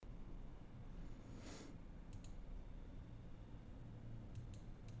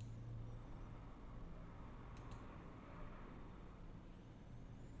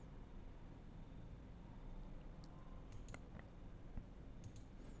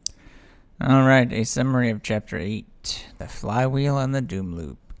All right, a summary of Chapter 8, The Flywheel and the Doom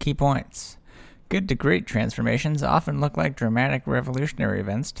Loop. Key points. Good to great transformations often look like dramatic revolutionary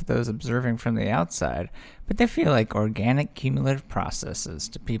events to those observing from the outside, but they feel like organic cumulative processes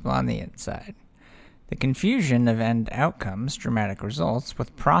to people on the inside. The confusion of end outcomes, dramatic results,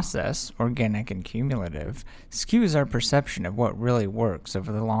 with process, organic and cumulative, skews our perception of what really works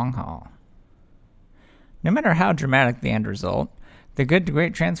over the long haul. No matter how dramatic the end result, the good to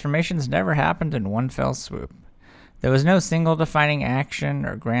great transformations never happened in one fell swoop. There was no single defining action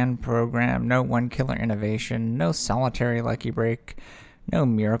or grand program, no one killer innovation, no solitary lucky break, no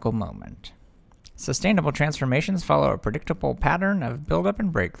miracle moment. Sustainable transformations follow a predictable pattern of build-up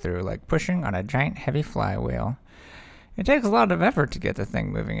and breakthrough, like pushing on a giant heavy flywheel. It takes a lot of effort to get the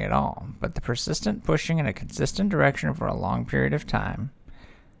thing moving at all, but the persistent pushing in a consistent direction for a long period of time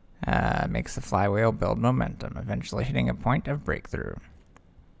makes the flywheel build momentum, eventually hitting a point of breakthrough.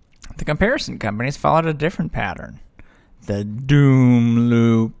 The comparison companies followed a different pattern, the doom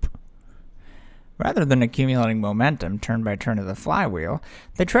loop. Rather than accumulating momentum turn by turn of the flywheel,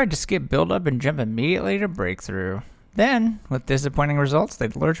 they tried to skip build-up and jump immediately to breakthrough. Then, with disappointing results,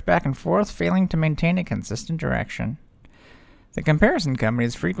 they'd lurch back and forth, failing to maintain a consistent direction. The comparison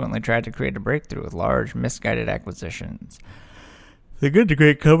companies frequently tried to create a breakthrough with large, misguided acquisitions. The good to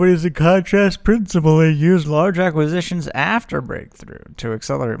great companies, in contrast, principally use large acquisitions after breakthrough to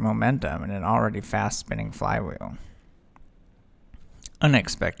accelerate momentum in an already fast-spinning flywheel.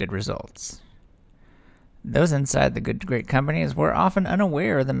 Unexpected results. Those inside the good to great companies were often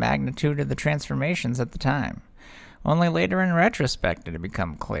unaware of the magnitude of the transformations at the time. Only later in retrospect did it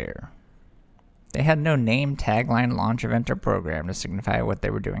become clear. They had no name, tagline, launch event, or program to signify what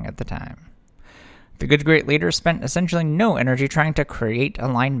they were doing at the time. The good to great leaders spent essentially no energy trying to create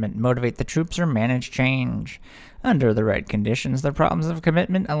alignment, motivate the troops, or manage change. Under the right conditions, the problems of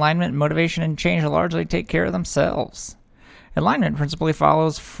commitment, alignment, motivation, and change largely take care of themselves. Alignment principally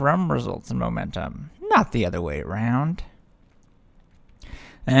follows from results and momentum, not the other way around.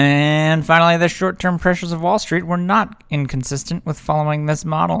 And finally, the short-term pressures of Wall Street were not inconsistent with following this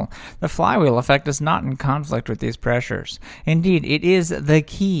model. The flywheel effect is not in conflict with these pressures. Indeed, it is the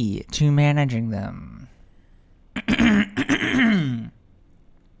key to managing them.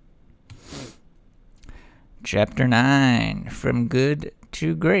 Chapter 9, From Good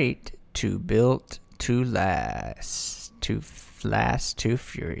to Great to Built to Last, to Fast to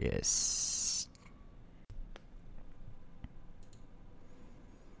Furious.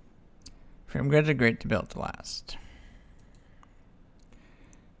 From good to great to built to last.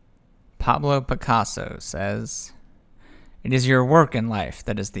 Pablo Picasso says, "It is your work in life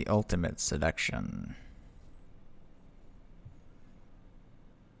that is the ultimate seduction."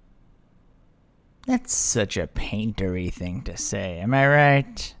 That's such a paintery thing to say, am I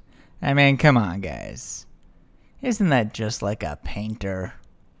right? I mean, come on, guys. Isn't that just like a painter?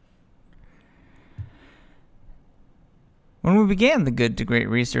 When we began the Good to Great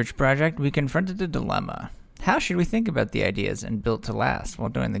research project, we confronted a dilemma. How should we think about the ideas in Built to Last while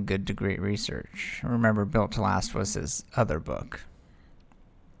doing the Good to Great research? Remember, Built to Last was his other book.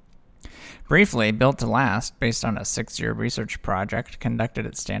 Briefly, Built to Last, based on a 6-year research project conducted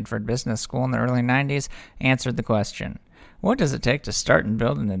at Stanford Business School in the early 90s, answered the question, what does it take to start and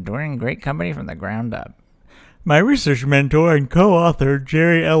build an enduring great company from the ground up? My research mentor and co-author,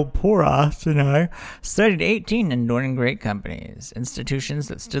 Jerry L. Porras, and I studied 18 enduring great companies, institutions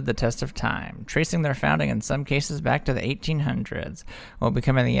that stood the test of time, tracing their founding in some cases back to the 1800s, while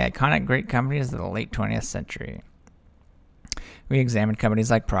becoming the iconic great companies of the late 20th century. We examined companies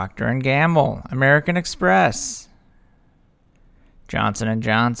like Procter & Gamble, American Express, Johnson &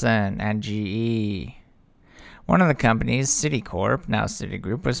 Johnson, and GE. One of the companies, Citicorp, now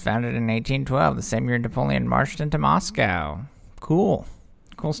Citigroup, was founded in 1812, the same year Napoleon marched into Moscow. Cool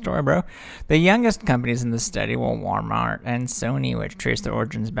story, bro. The youngest companies in the study were Walmart and Sony, which traced their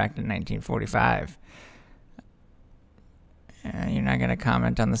origins back to 1945. You're not going to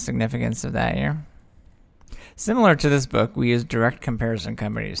comment on the significance of that year? Similar to this book, we used direct comparison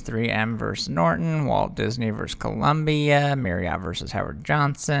companies, 3M versus Norton, Walt Disney versus Columbia, Marriott versus Howard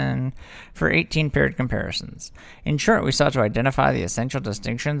Johnson, for 18 paired comparisons. In short, we sought to identify the essential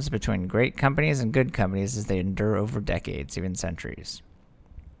distinctions between great companies and good companies as they endure over decades, even centuries.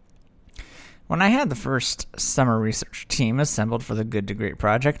 When I had the first summer research team assembled for the Good to Great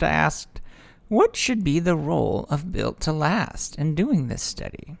project, I asked, what should be the role of Built to Last in doing this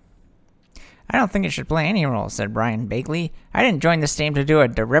study? I don't think it should play any role, said Brian Bakley. I didn't join this team to do a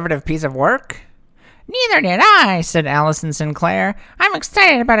derivative piece of work. Neither did I, said Allison Sinclair. I'm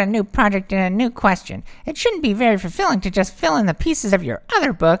excited about a new project and a new question. It shouldn't be very fulfilling to just fill in the pieces of your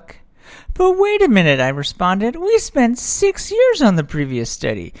other book. But wait a minute, I responded. We spent 6 years on the previous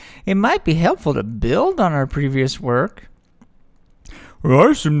study. It might be helpful to build on our previous work. Well,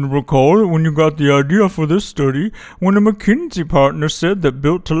 I seem to recall that when you got the idea for this study, when a McKinsey partner said that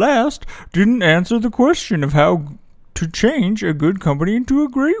Built to Last didn't answer the question of how to change a good company into a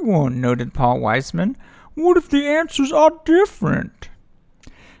great one, noted Paul Weissman. What if the answers are different?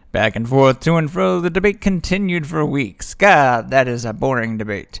 Back and forth, to and fro, the debate continued for weeks. God, that is a boring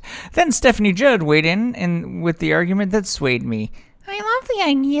debate. Then Stephanie Judd weighed in with the argument that swayed me. I love the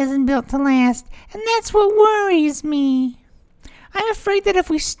ideas in Built to Last, and that's what worries me. I'm afraid that if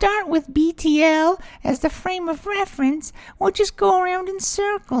we start with BTL as the frame of reference, we'll just go around in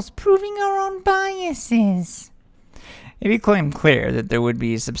circles, proving our own biases. It became clear that there would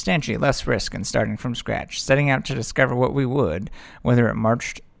be substantially less risk in starting from scratch, setting out to discover what we would, whether it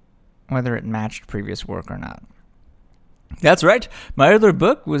matched previous work or not. That's right, my other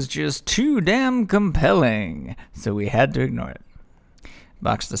book was just too damn compelling, so we had to ignore it.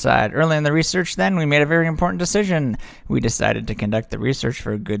 Boxed aside. Early in the research, then, we made a very important decision. We decided to conduct the research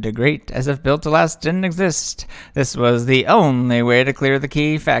for Good to Great as if Built to Last didn't exist. This was the only way to clear the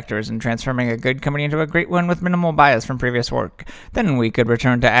key factors in transforming a good company into a great one with minimal bias from previous work. Then we could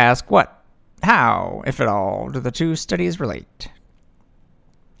return to ask what, how, if at all, do the two studies relate?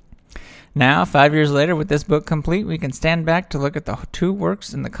 Now, 5 years later, with this book complete, we can stand back to look at the two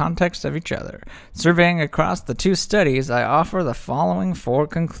works in the context of each other. Surveying across the two studies, I offer the following 4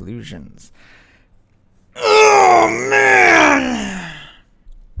 conclusions. Oh, man!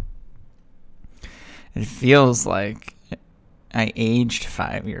 It feels like I aged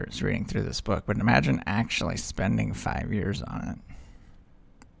 5 years reading through this book, but imagine actually spending 5 years on it.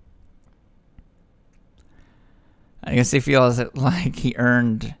 I guess he feels like he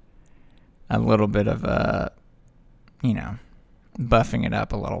earned a little bit of buffing it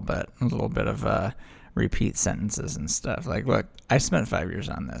up a little bit of repeat sentences and stuff. Like, look, I spent 5 years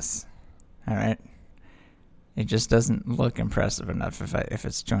on this. All right. It just doesn't look impressive enough if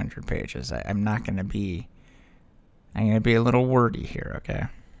it's 200 pages. I'm going to be a little wordy here. Okay.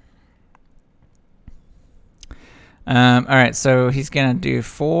 All right. So he's going to do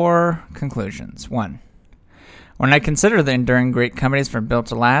 4 conclusions. 1. When I consider the enduring great companies from Built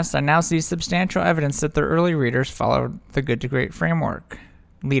to Last, I now see substantial evidence that their early readers followed the Good to Great framework.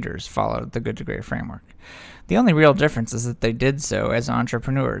 Leaders followed the Good to Great framework. The only real difference is that they did so as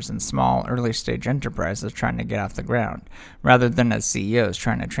entrepreneurs in small, early-stage enterprises trying to get off the ground, rather than as CEOs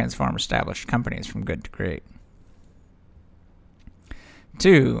trying to transform established companies from good to great.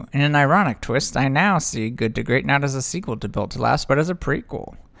 2. In an ironic twist, I now see Good to Great not as a sequel to Built to Last, but as a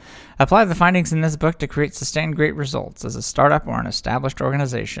prequel. Apply the findings in this book to create sustained great results as a startup or an established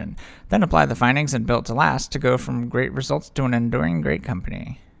organization. Then apply the findings in Built to Last to go from great results to an enduring great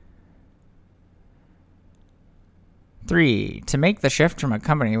company. 3. To make the shift from a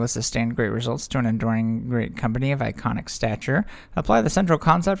company with sustained great results to an enduring great company of iconic stature, apply the central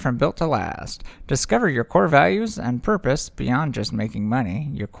concept from Built to Last. Discover your core values and purpose beyond just making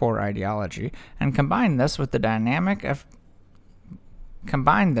money, your core ideology, and combine this with the dynamic of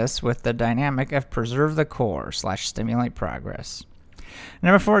preserve the core / stimulate progress.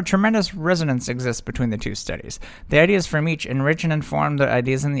 Number 4, tremendous resonance exists between the two studies. The ideas from each enrich and inform the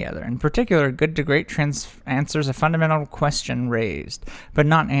ideas in the other. In particular, Good to Great answers a fundamental question raised, but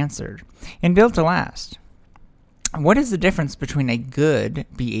not answered. In Built to Last, what is the difference between a good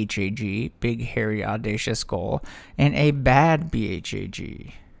BHAG, big, hairy, audacious goal, and a bad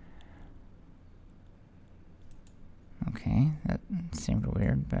BHAG? Okay, that seemed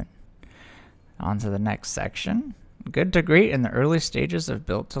weird, but on to the next section. Good to Great in the early stages of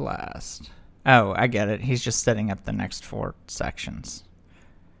Built to Last. Oh, I get it. He's just setting up the next 4 sections.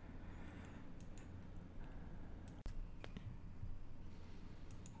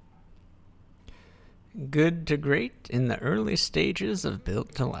 Good to Great in the early stages of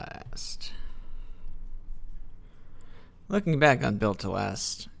Built to Last. Looking back on Built to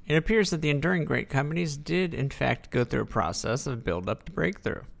Last, it appears that the enduring great companies did, in fact, go through a process of build-up to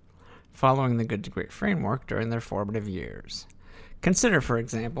breakthrough, following the Good to Great framework during their formative years. Consider, for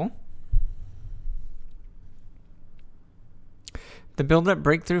example, the build-up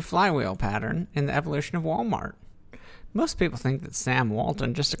breakthrough flywheel pattern in the evolution of Walmart. Most people think that Sam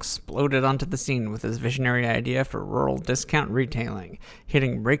Walton just exploded onto the scene with his visionary idea for rural discount retailing,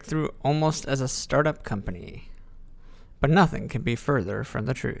 hitting breakthrough almost as a startup company. But nothing can be further from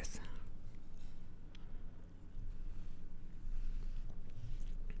the truth.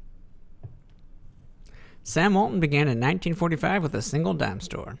 Sam Walton began in 1945 with a single dime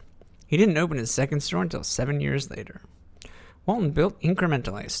store. He didn't open his second store until 7 years later. Walton built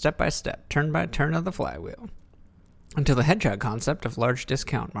incrementally, step by step, turn by turn of the flywheel, until the hedgehog concept of large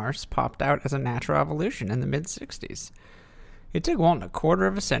discount marts popped out as a natural evolution in the mid-60s. It took Walton a quarter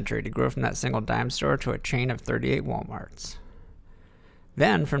of a century to grow from that single dime store to a chain of 38 Walmarts.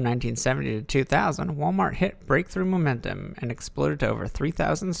 Then, from 1970 to 2000, Walmart hit breakthrough momentum and exploded to over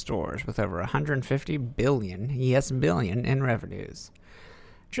 3,000 stores with over $150 billion, yes, billion, in revenues.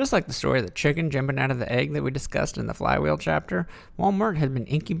 Just like the story of the chicken jumping out of the egg that we discussed in the flywheel chapter, Walmart had been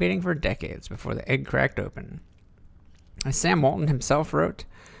incubating for decades before the egg cracked open. As Sam Walton himself wrote,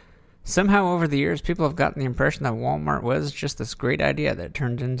 "Somehow over the years, people have gotten the impression that Walmart was just this great idea that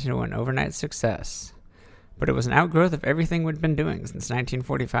turned into an overnight success. But it was an outgrowth of everything we'd been doing since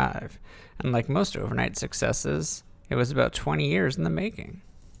 1945, and like most overnight successes, it was about 20 years in the making."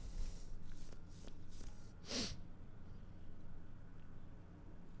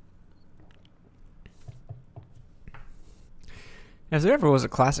 If there ever was a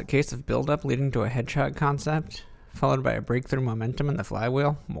classic case of build-up leading to a hedgehog concept, followed by a breakthrough momentum in the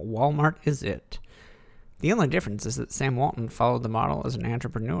flywheel, Walmart is it. The only difference is that Sam Walton followed the model as an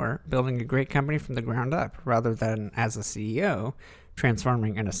entrepreneur, building a great company from the ground up, rather than as a CEO,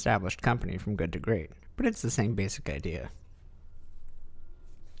 transforming an established company from good to great. But it's the same basic idea.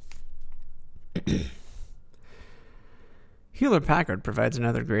 Hewlett-Packard provides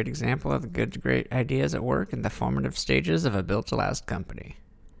another great example of the good to great ideas at work in the formative stages of a built-to-last company.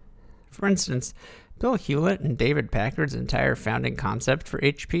 For instance, Bill Hewlett and David Packard's entire founding concept for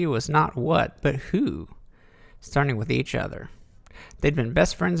HP was not what, but who, starting with each other. They'd been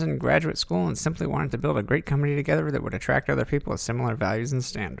best friends in graduate school and simply wanted to build a great company together that would attract other people with similar values and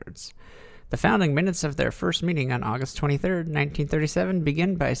standards. The founding minutes of their first meeting on August 23, 1937,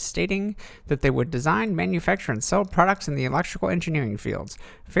 begin by stating that they would design, manufacture, and sell products in the electrical engineering fields,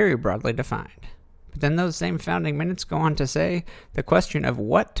 very broadly defined. But then those same founding minutes go on to say the question of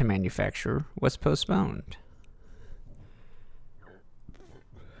what to manufacture was postponed.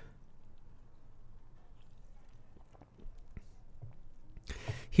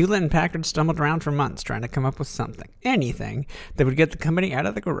 Hewlett and Packard stumbled around for months trying to come up with something, anything, that would get the company out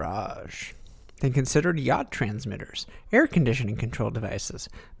of the garage. They considered yacht transmitters, air conditioning control devices,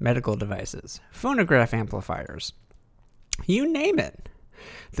 medical devices, phonograph amplifiers. You name it.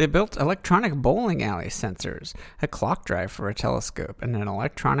 They built electronic bowling alley sensors, a clock drive for a telescope, and an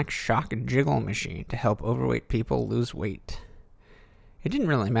electronic shock jiggle machine to help overweight people lose weight. It didn't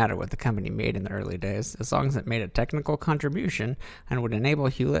really matter what the company made in the early days, as long as it made a technical contribution and would enable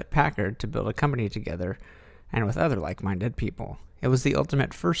Hewlett-Packard to build a company together and with other like-minded people. It was the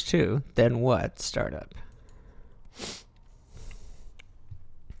ultimate first who, then what startup.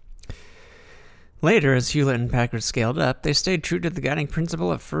 Later, as Hewlett and Packard scaled up, they stayed true to the guiding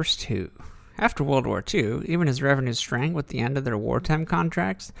principle of first who. After World War II, even as revenues shrank with the end of their wartime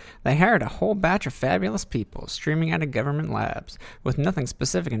contracts, they hired a whole batch of fabulous people streaming out of government labs, with nothing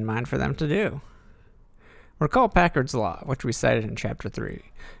specific in mind for them to do. Recall Packard's Law, which we cited in Chapter 3.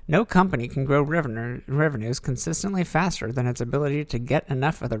 No company can grow revenues consistently faster than its ability to get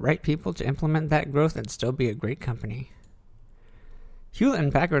enough of the right people to implement that growth and still be a great company. Hewlett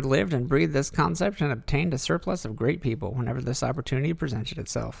and Packard lived and breathed this concept and obtained a surplus of great people whenever this opportunity presented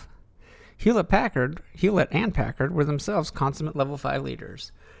itself. Hewlett and Packard were themselves consummate Level 5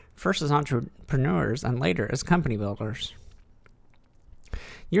 leaders, first as entrepreneurs and later as company builders.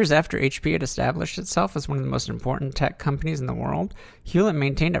 Years after HP had established itself as one of the most important tech companies in the world, Hewlett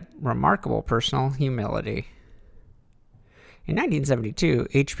maintained a remarkable personal humility. In 1972,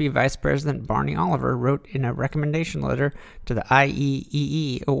 HP Vice President Barney Oliver wrote in a recommendation letter to the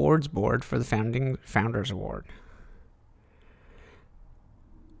IEEE Awards Board for the Founders Award.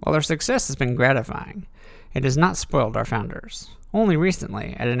 While our success has been gratifying, it has not spoiled our founders. Only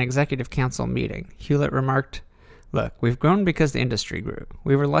recently, at an executive council meeting, Hewlett remarked, "Look, we've grown because the industry grew.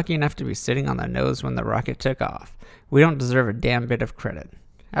 We were lucky enough to be sitting on the nose when the rocket took off. We don't deserve a damn bit of credit."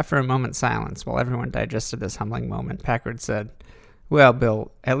 After a moment's silence, while everyone digested this humbling moment, Packard said, "Well,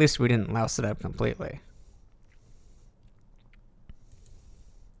 Bill, at least we didn't louse it up completely."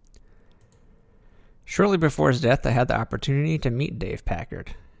 Shortly before his death, I had the opportunity to meet Dave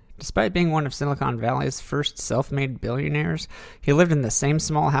Packard. Despite being one of Silicon Valley's first self-made billionaires, he lived in the same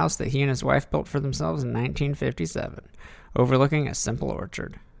small house that he and his wife built for themselves in 1957, overlooking a simple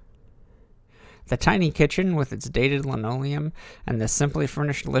orchard. The tiny kitchen with its dated linoleum and the simply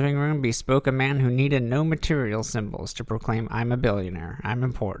furnished living room bespoke a man who needed no material symbols to proclaim, "I'm a billionaire, I'm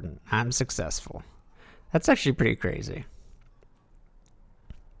important, I'm successful." That's actually pretty crazy.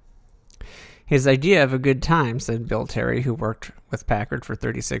 His idea of a good time, said Bill Terry, who worked with Packard for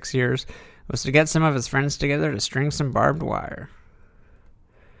 36 years, was to get some of his friends together to string some barbed wire.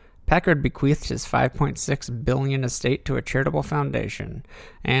 Packard bequeathed his $5.6 billion estate to a charitable foundation,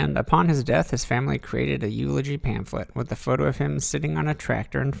 and upon his death his family created a eulogy pamphlet with a photo of him sitting on a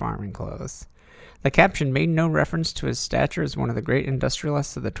tractor in farming clothes. The caption made no reference to his stature as one of the great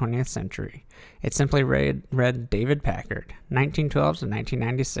industrialists of the 20th century. It simply read David Packard, 1912 to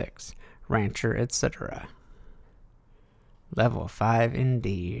 1996, rancher, etc. Level 5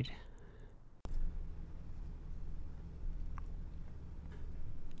 indeed.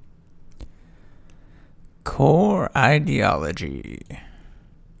 Core ideology.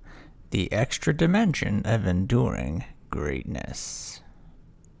 The extra dimension of enduring greatness.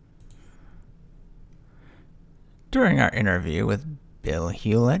 During our interview with Bill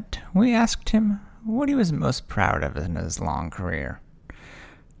Hewlett, we asked him what he was most proud of in his long career.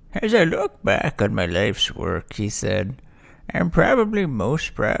 As I look back on my life's work, he said, I'm probably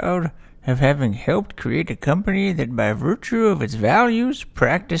most proud of having helped create a company that by virtue of its values,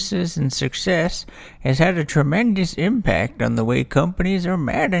 practices, and success has had a tremendous impact on the way companies are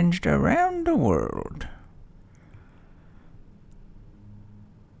managed around the world.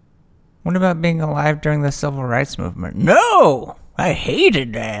 What about being alive during the civil rights movement? No! I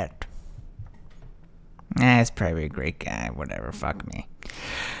hated that. He's probably a great guy, whatever, fuck me.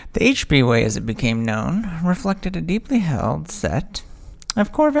 The HB way, as it became known, reflected a deeply held set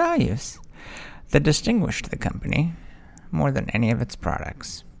of core values that distinguished the company more than any of its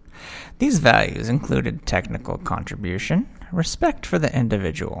products. These values included technical contribution, respect for the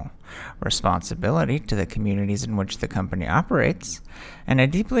individual, responsibility to the communities in which the company operates, and a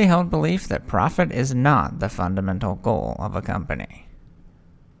deeply held belief that profit is not the fundamental goal of a company.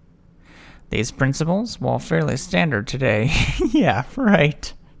 These principles, while fairly standard today, yeah,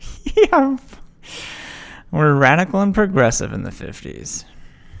 right, yeah, were radical and progressive in the 50s.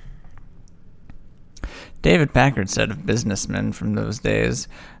 David Packard said of businessmen from those days,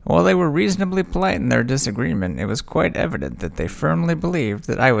 while they were reasonably polite in their disagreement, it was quite evident that they firmly believed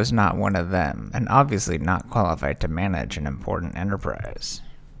that I was not one of them, and obviously not qualified to manage an important enterprise.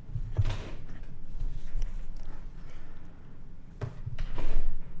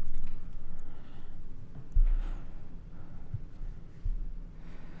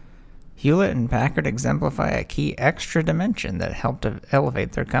 Hewlett and Packard exemplify a key extra dimension that helped to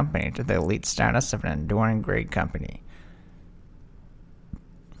elevate their company to the elite status of an enduring great company.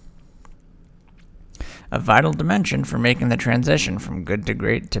 A vital dimension for making the transition from good to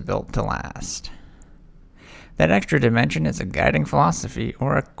great to built to last. That extra dimension is a guiding philosophy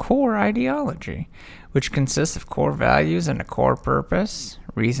or a core ideology, which consists of core values and a core purpose,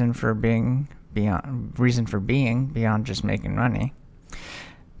 reason for being beyond just making money.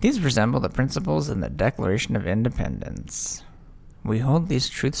 These resemble the principles in the Declaration of Independence. We hold these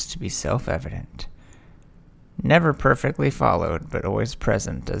truths to be self-evident, never perfectly followed, but always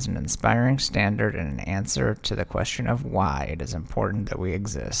present as an inspiring standard and an answer to the question of why it is important that we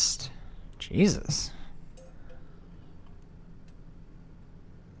exist. Jesus.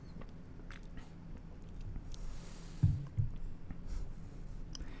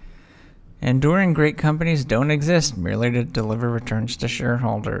 Enduring great companies don't exist merely to deliver returns to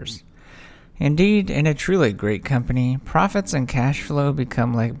shareholders. Indeed, in a truly great company, profits and cash flow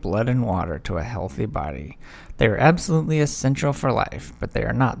become like blood and water to a healthy body. They are absolutely essential for life, but they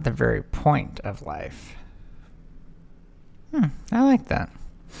are not the very point of life. I like that.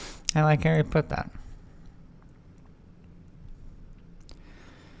 I like how he put that.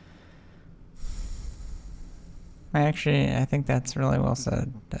 I think that's really well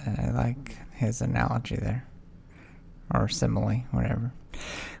said. I like his analogy there. Or simile, whatever.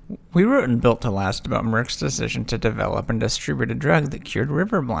 We wrote in Built to Last about Merck's decision to develop and distribute a drug that cured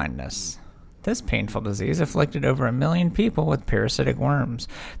river blindness. This painful disease afflicted over 1 million people with parasitic worms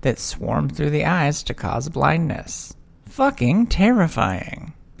that swarmed through the eyes to cause blindness. Fucking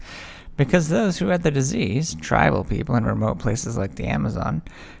terrifying. Because those who had the disease, tribal people in remote places like the Amazon,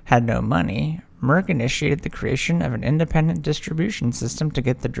 had no money, Merck initiated the creation of an independent distribution system to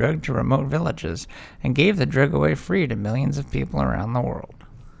get the drug to remote villages and gave the drug away free to millions of people around the world.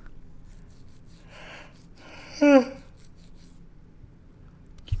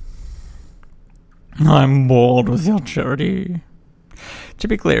 I'm bold with your charity. To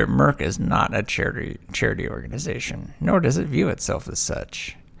be clear, Merck is not a charity organization, nor does it view itself as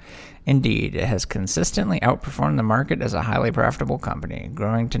such. Indeed, it has consistently outperformed the market as a highly profitable company,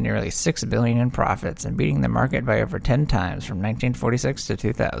 growing to nearly $6 billion in profits and beating the market by over 10 times from 1946 to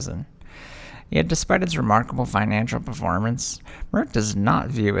 2000. Yet despite its remarkable financial performance, Merck does not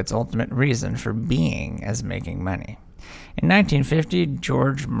view its ultimate reason for being as making money. In 1950,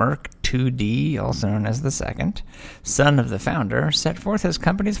 George Merck 2D, also known as the second, son of the founder, set forth his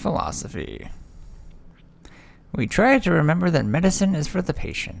company's philosophy. We try to remember that medicine is for the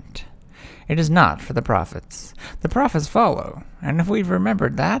patient. It is not for the prophets. The prophets follow, and if we've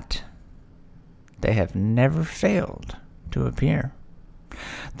remembered that, they have never failed to appear.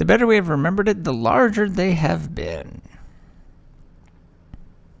 The better we have remembered it, the larger they have been.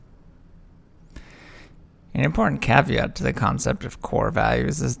 An important caveat to the concept of core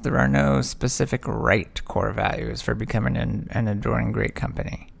values is there are no specific right core values for becoming an enduring great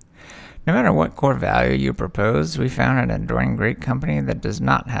company. No matter what core value you propose, we found an enduring great company that does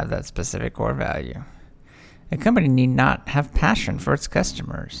not have that specific core value. A company need not have passion for its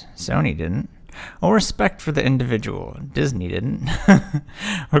customers. Sony didn't. Or respect for the individual. Disney didn't.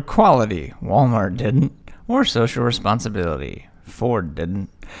 Or quality. Walmart didn't. Or social responsibility. Ford didn't.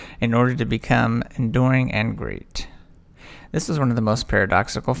 In order to become enduring and great. This is one of the most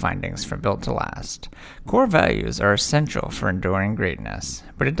paradoxical findings from Built to Last. Core values are essential for enduring greatness,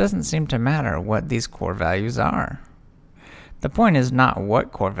 but it doesn't seem to matter what these core values are. The point is not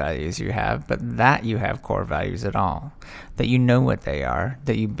what core values you have, but that you have core values at all. That you know what they are,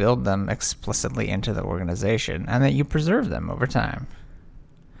 that you build them explicitly into the organization, and that you preserve them over time.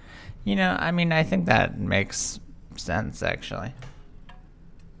 I think that makes sense, actually.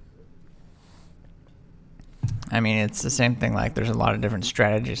 It's the same thing, there's a lot of different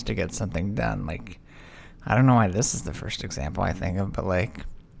strategies to get something done. I don't know why this is the first example I think of, but like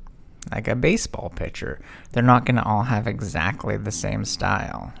a baseball pitcher, they're not going to all have exactly the same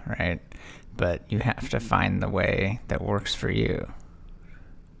style, right? But you have to find the way that works for you.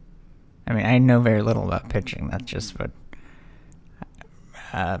 I know very little about pitching. That's just what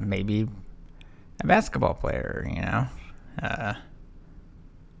maybe a basketball player,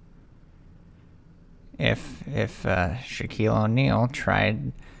 If Shaquille O'Neal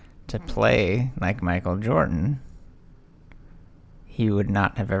tried to play like Michael Jordan, he would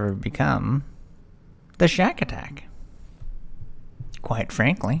not have ever become the Shaq Attack. Quite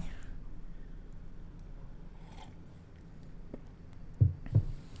frankly.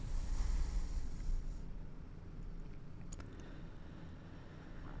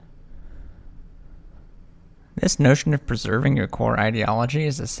 This notion of preserving your core ideology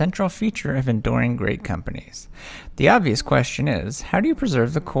is a central feature of enduring great companies. The obvious question is, how do you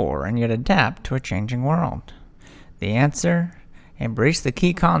preserve the core and yet adapt to a changing world? The answer: embrace the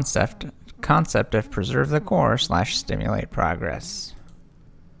key concept of preserve the core / stimulate progress.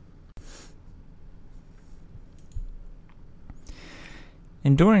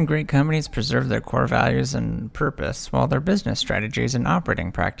 Enduring great companies preserve their core values and purpose, while their business strategies and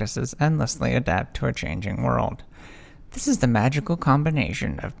operating practices endlessly adapt to a changing world. This is the magical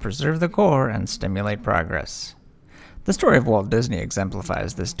combination of preserve the core and stimulate progress. The story of Walt Disney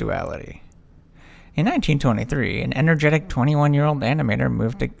exemplifies this duality. In 1923, an energetic 21-year-old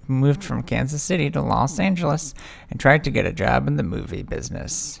animator moved from Kansas City to Los Angeles and tried to get a job in the movie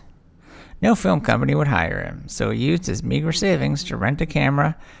business. No film company would hire him, so he used his meager savings to rent a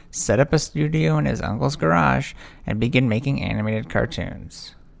camera, set up a studio in his uncle's garage, and begin making animated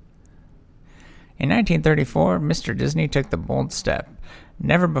cartoons. In 1934, Mr. Disney took the bold step,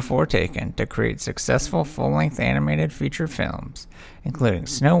 never before taken, to create successful full-length animated feature films, including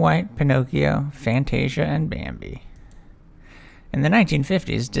Snow White, Pinocchio, Fantasia, and Bambi. In the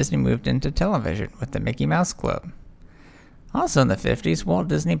 1950s, Disney moved into television with the Mickey Mouse Club. Also in the 50s, Walt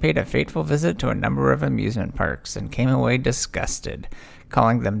Disney paid a fateful visit to a number of amusement parks and came away disgusted,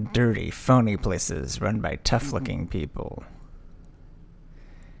 calling them dirty, phony places run by tough-looking people.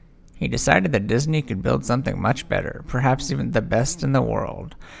 He decided that Disney could build something much better, perhaps even the best in the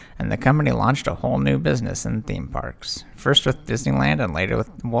world, and the company launched a whole new business in theme parks, first with Disneyland and later with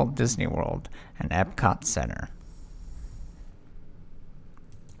Walt Disney World and Epcot Center.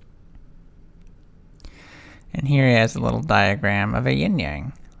 And here he has a little diagram of a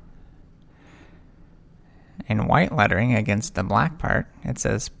yin-yang. In white lettering against the black part, it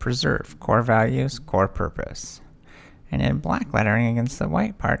says preserve, core values, core purpose. And in black lettering against the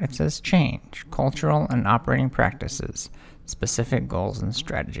white part, it says change, cultural and operating practices, specific goals and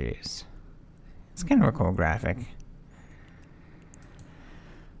strategies. It's kind of a cool graphic.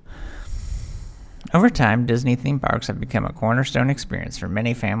 Over time, Disney theme parks have become a cornerstone experience for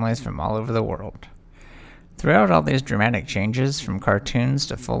many families from all over the world. Throughout all these dramatic changes, from cartoons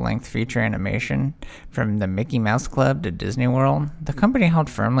to full-length feature animation, from the Mickey Mouse Club to Disney World, the company held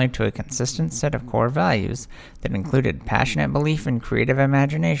firmly to a consistent set of core values that included passionate belief in creative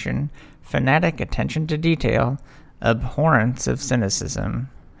imagination, fanatic attention to detail, abhorrence of cynicism,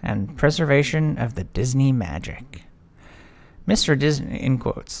 and preservation of the Disney magic. Mr. Disney, in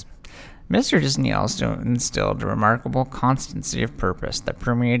quotes, Mr. Disney also instilled a remarkable constancy of purpose that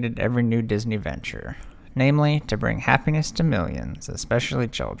permeated every new Disney venture, namely, to bring happiness to millions, especially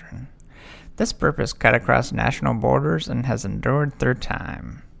children. This purpose cut across national borders and has endured through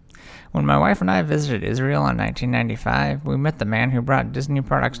time. When my wife and I visited Israel in 1995, we met the man who brought Disney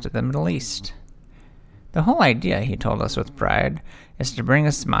products to the Middle East. The whole idea, he told us with pride, is to bring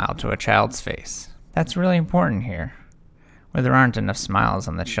a smile to a child's face. That's really important here, where there aren't enough smiles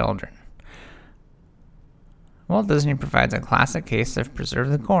on the children. Walt Disney provides a classic case of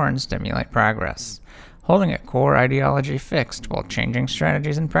preserve the core and stimulate progress, holding a core ideology fixed while changing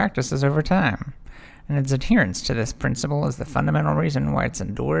strategies and practices over time. And its adherence to this principle is the fundamental reason why it's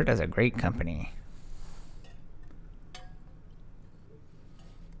endured as a great company.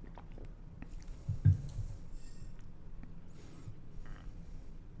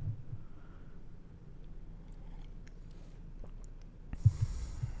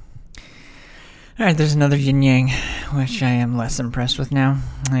 Alright, there's another yin yang, which I am less impressed with now,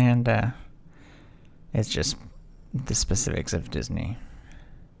 and it's just the specifics of Disney.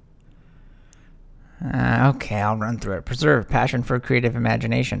 Okay, I'll run through it. Preserve passion for creative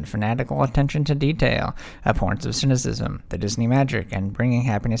imagination, fanatical attention to detail, abhorrence of cynicism, the Disney magic, and bringing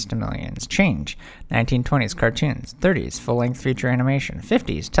happiness to millions. Change. 1920s cartoons, 30s full-length feature animation,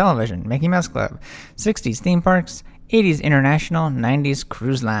 50s television, Mickey Mouse Club, 60s theme parks, 80s international, 90s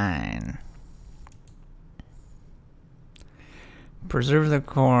cruise line. Preserve the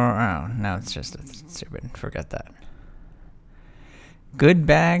core. Oh, no, it's just stupid. Forget that. Good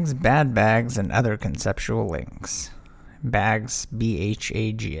bags, bad bags, and other conceptual links. Bags,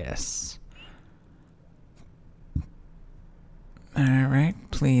 BHAGS. Alright,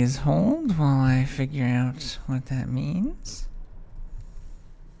 please hold while I figure out what that means.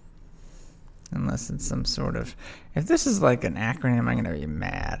 Unless it's some sort of... If this is like an acronym, I'm going to be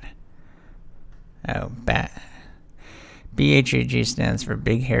mad. Oh, BHAG stands for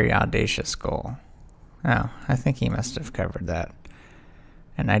Big Hairy Audacious Goal. Oh, I think he must have covered that.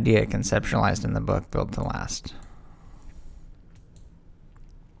 An idea conceptualized in the book Built to Last.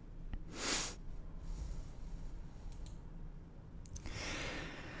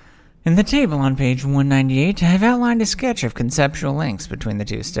 In the table on page 198, I have outlined a sketch of conceptual links between the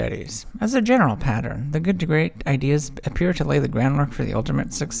two studies. As a general pattern, the good to great ideas appear to lay the groundwork for the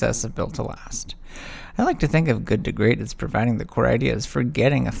ultimate success of Built to Last. I like to think of good to great as providing the core ideas for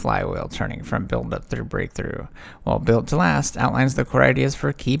getting a flywheel turning from build-up through breakthrough, while Built to Last outlines the core ideas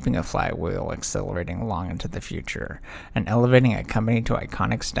for keeping a flywheel accelerating long into the future and elevating a company to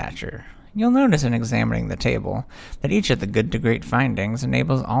iconic stature. You'll notice in examining the table that each of the good to great findings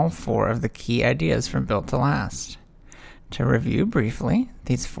enables all four of the key ideas from Built to Last. To review briefly,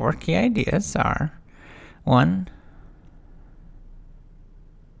 these four key ideas are 1.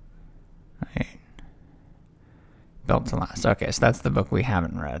 Built to Last. Okay, so that's the book we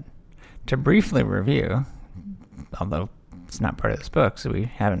haven't read. To briefly review, although it's not part of this book, so we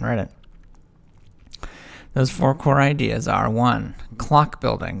haven't read it. Those four core ideas are 1. Clock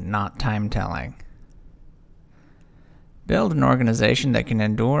building, not time telling. Build an organization that can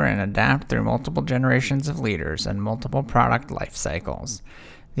endure and adapt through multiple generations of leaders and multiple product life cycles.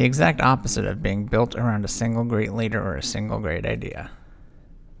 The exact opposite of being built around a single great leader or a single great idea.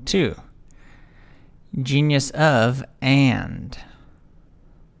 2. Genius of and.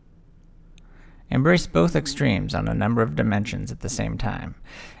 Embrace both extremes on a number of dimensions at the same time.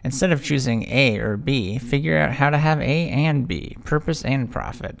 Instead of choosing A or B, figure out how to have A and B, purpose and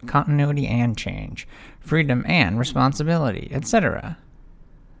profit, continuity and change, freedom and responsibility, etc.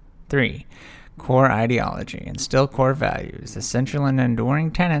 3. Core ideology. Instill core values, essential and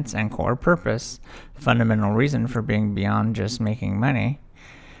enduring tenets and core purpose, fundamental reason for being beyond just making money,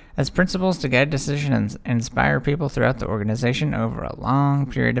 as principles to guide decisions and inspire people throughout the organization over a long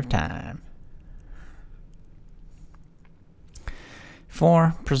period of time.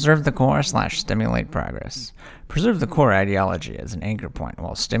 4. Preserve the core / stimulate progress. Preserve the core ideology as an anchor point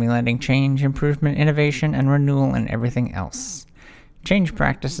while stimulating change, improvement, innovation, and renewal in everything else. Change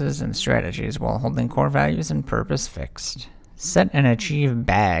practices and strategies while holding core values and purpose fixed. Set and achieve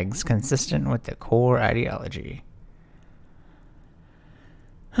bags consistent with the core ideology.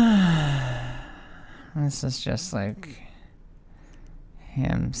 This is just like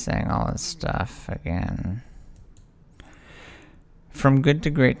him saying all this stuff again. From good to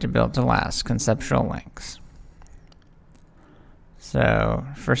great to Built to Last, conceptual links. So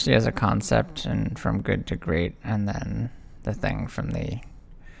first he has a concept and from good to great, and then the thing from the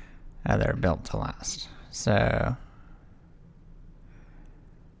other Built to Last. So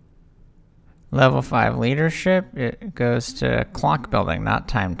Level 5 leadership, it goes to clock building, not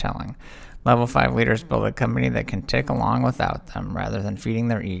time telling. Level 5 leaders build a company that can tick along without them rather than feeding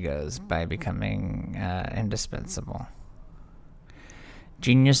their egos by becoming indispensable.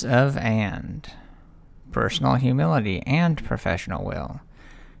 Genius of and. Personal humility and professional will.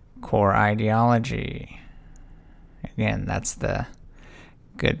 Core ideology. Again, that's the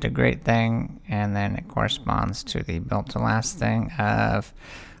good to great thing, and then it corresponds to the built to last thing of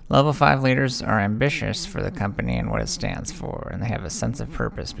level 5 leaders are ambitious for the company and what it stands for, and they have a sense of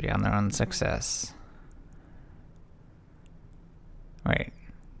purpose beyond their own success. Wait.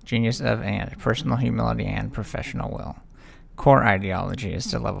 Genius of and. Personal humility and professional will. Core ideology is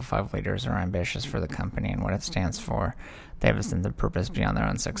to level 5 leaders are ambitious for the company and what it stands for. They have a sense of purpose beyond their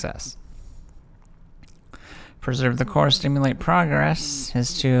own success. Preserve the core, stimulate progress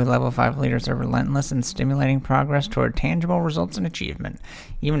is to level 5 leaders are relentless in stimulating progress toward tangible results and achievement,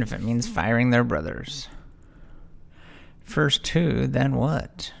 even if it means firing their brothers. First who, then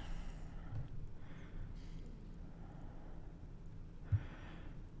what?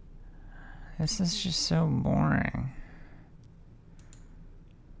 This is just so boring.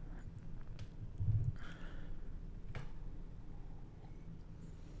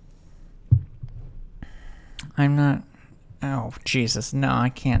 I'm not... Oh, Jesus. No, I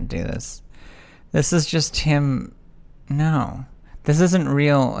can't do this. This is just him... No. This isn't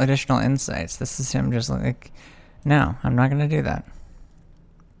real additional insights. This is him just like... No, I'm not going to do that.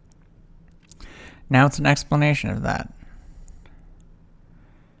 Now it's an explanation of that.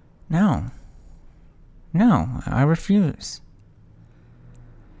 No. No, I refuse.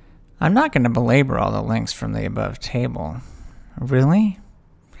 I'm not going to belabor all the links from the above table. Really?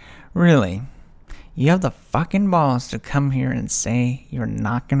 Really? You have the fucking balls to come here and say you're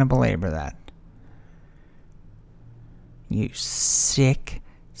not going to belabor that. You sick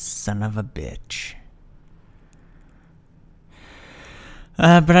son of a bitch.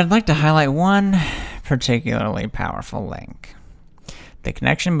 But I'd like to highlight one particularly powerful link. The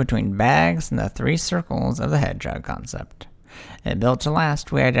connection between bags and the 3 circles of the hedgehog concept. At Built to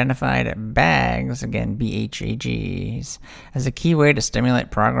Last, we identified bags, again BHAGs, as a key way to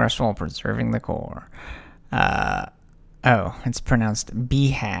stimulate progress while preserving the core. It's pronounced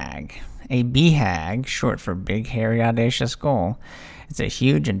BHAG. A BHAG, short for Big Hairy Audacious Goal, it's a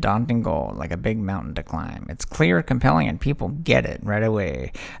huge and daunting goal, like a big mountain to climb. It's clear, compelling, and people get it right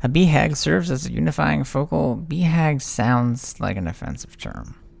away. A BHAG serves as a unifying focal... BHAG sounds like an offensive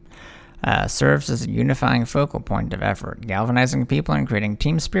term. Serves as a unifying focal point of effort, galvanizing people and creating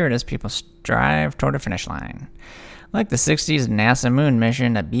team spirit as people strive toward a finish line. Like the 60s NASA moon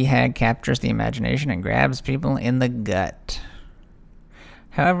mission, a BHAG captures the imagination and grabs people in the gut.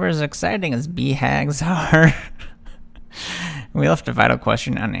 However, as exciting as BHAGs are, we left a vital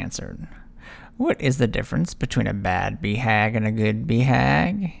question unanswered. What is the difference between a bad BHAG and a good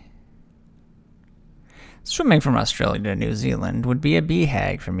BHAG? Swimming from Australia to New Zealand would be a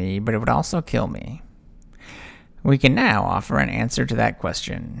BHAG for me, but it would also kill me. We can now offer an answer to that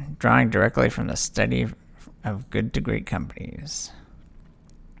question, drawing directly from the study of good to great companies.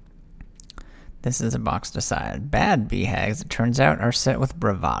 This is a box to decide. Bad BHAGs, it turns out, are set with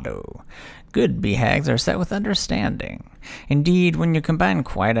bravado. Good BHAGs are set with understanding. Indeed, when you combine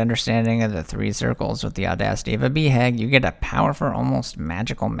quiet understanding of the 3 circles with the audacity of a BHAG, you get a powerful, almost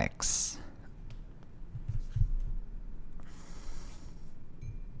magical mix.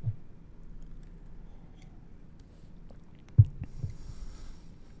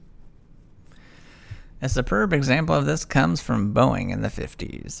 A superb example of this comes from Boeing in the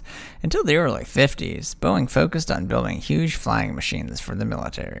 50s. Until the early 50s, Boeing focused on building huge flying machines for the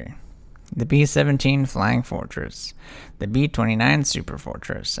military. The B-17 Flying Fortress, the B-29 Super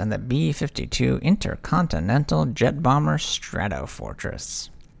Fortress, and the B-52 Intercontinental Jet Bomber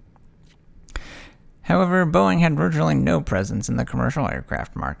Stratofortress. However, Boeing had virtually no presence in the commercial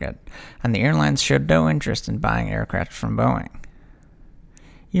aircraft market, and the airlines showed no interest in buying aircraft from Boeing.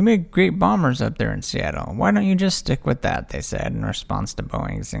 You make great bombers up there in Seattle. Why don't you just stick with that, they said in response to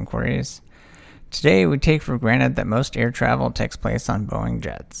Boeing's inquiries. Today, we take for granted that most air travel takes place on Boeing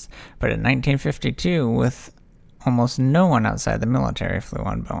jets. But in 1952, with almost no one outside the military flew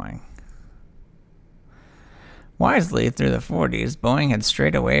on Boeing. Wisely, through the 40s, Boeing had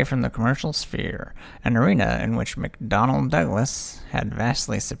strayed away from the commercial sphere, an arena in which McDonnell Douglas had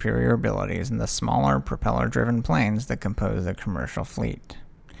vastly superior abilities in the smaller, propeller-driven planes that compose the commercial fleet.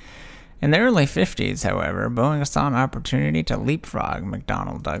 In the early 50s, however, Boeing saw an opportunity to leapfrog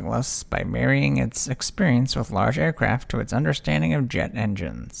McDonnell Douglas by marrying its experience with large aircraft to its understanding of jet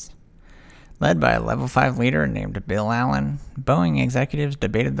engines. Led by a level 5 leader named Bill Allen, Boeing executives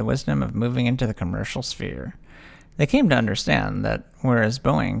debated the wisdom of moving into the commercial sphere. They came to understand that whereas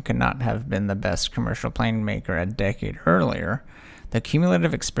Boeing could not have been the best commercial plane maker a decade earlier, the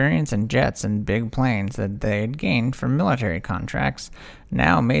cumulative experience in jets and big planes that they had gained from military contracts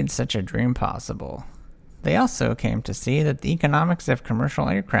now made such a dream possible. They also came to see that the economics of commercial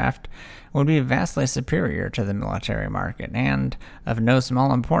aircraft would be vastly superior to the military market, and, of no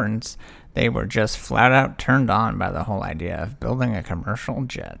small importance, they were just flat out turned on by the whole idea of building a commercial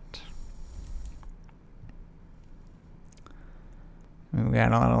jet. We've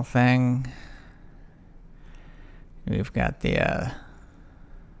got a little thing. We've got the,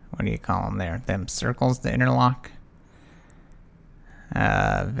 what do you call them there? Them circles, the interlock.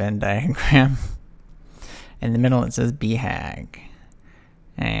 Venn diagram. In the middle it says BHAG.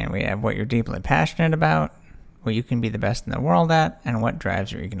 And we have what you're deeply passionate about, what you can be the best in the world at, and what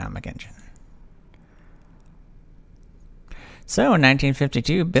drives your economic engine. So, in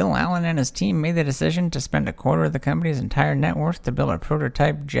 1952, Bill Allen and his team made the decision to spend a quarter of the company's entire net worth to build a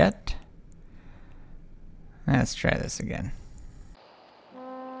prototype jet. Let's try this again.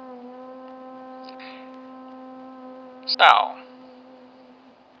 So,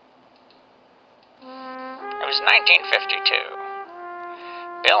 it was 1952.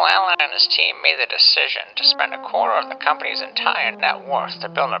 Bill Allen and his team made the decision to spend a quarter of the company's entire net worth to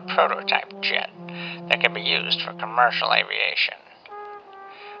build a prototype jet that could be used for commercial aviation.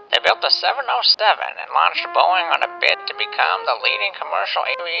 They built the 707 and launched Boeing on a bid to become the leading commercial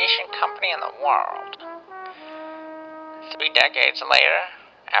aviation company in the world. 3 decades later,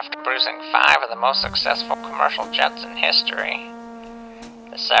 after producing 5 of the most successful commercial jets in history,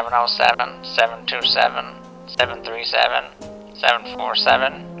 the 707, 727, 737,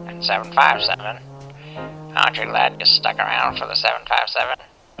 747, and 757. Aren't you glad you stuck around for the 757?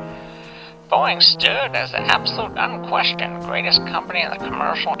 Boeing stood as the absolute unquestioned greatest company in the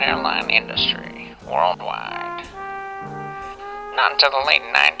commercial airline industry worldwide. Not until the late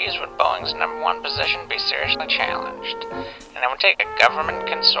 90s would Boeing's #1 position be seriously challenged, and it would take a government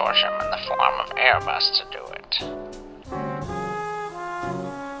consortium in the form of Airbus to do it.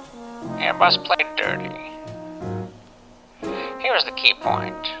 Airbus played dirty. Here was the key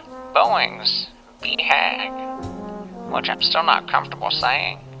point. Boeing's BHAG, which I'm still not comfortable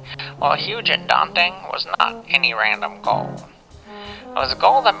saying, while huge and daunting, was not any random goal. It was a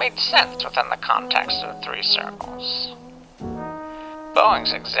goal that made sense within the context of 3 circles.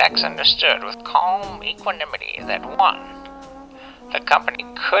 Boeing's execs understood with calm equanimity that 1, the company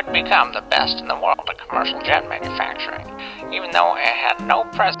could become the best in the world at commercial jet manufacturing, even though it had no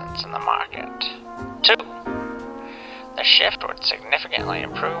presence in the market. 2, the shift would significantly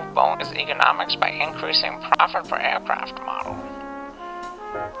improve Boeing's economics by increasing profit per aircraft model.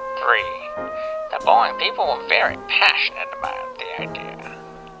 3, the Boeing people were very passionate about the idea.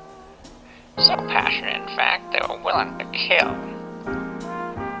 So passionate, in fact, they were willing to kill.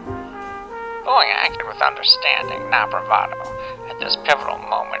 Boeing acted with understanding, not bravado, at this pivotal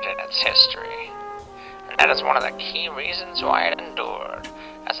moment in its history. And that is one of the key reasons why it endured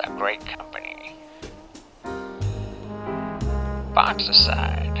as a great company. Box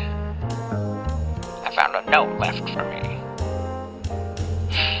aside, I found a note left for me.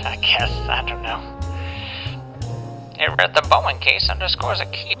 I don't know. It read, the Boeing case underscores a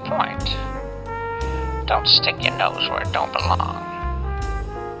key point. Don't stick your nose where it don't belong.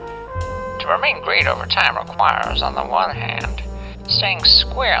 To remain great over time requires, on the one hand, staying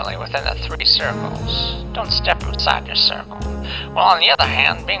squarely within the 3 circles. Don't step outside your circle. While on the other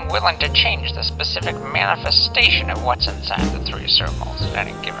hand, being willing to change the specific manifestation of what's inside the 3 circles at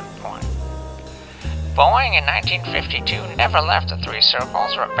any given point. Boeing in 1952 never left the 3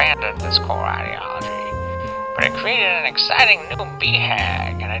 circles or abandoned this core ideology, but it created an exciting new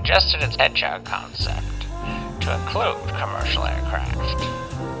BHAG and adjusted its hedgehog concept to include commercial aircraft.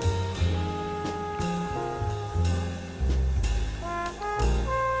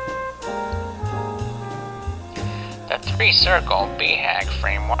 The 3-circle BHAG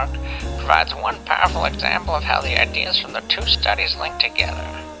framework provides one powerful example of how the ideas from the 2 studies link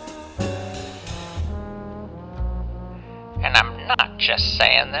together. And I'm not just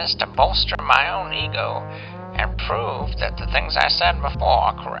saying this to bolster my own ego and prove that the things I said before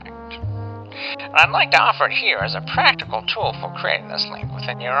are correct. And I'd like to offer it here as a practical tool for creating this link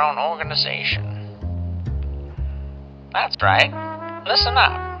within your own organization. That's right. Listen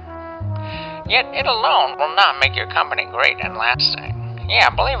up. Yet it alone will not make your company great and lasting. Yeah,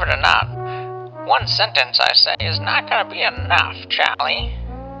 believe it or not, 1 sentence I say is not going to be enough, Charlie.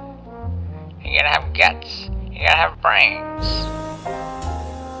 You gotta have guts. You gotta have brains.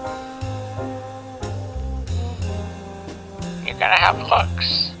 gotta have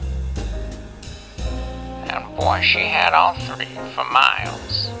looks. And boy, she had all three for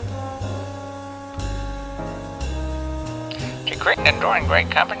miles. To create an enduring great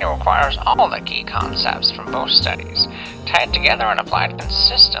company requires all the key concepts from both studies, tied together and applied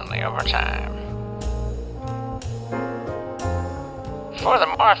consistently over time.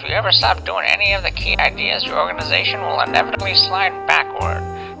 Furthermore, if you ever stop doing any of the key ideas, your organization will inevitably slide backward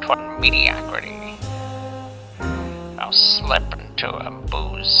toward mediocrity. I'll slip into a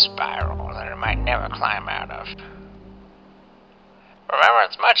booze spiral that it might never climb out of. Remember,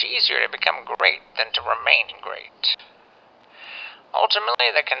 it's much easier to become great than to remain great. Ultimately,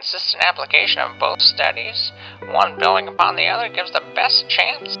 the consistent application of both studies, one building upon the other, gives the best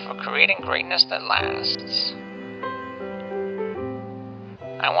chance for creating greatness that lasts.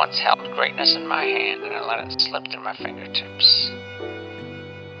 I once held greatness in my hand and I let it slip through my fingertips.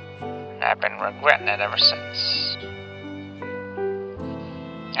 And I've been regretting it ever since.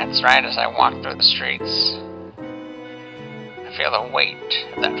 That's right, as I walk through the streets, I feel the weight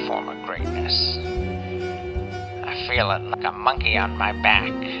of that form of greatness. I feel it like a monkey on my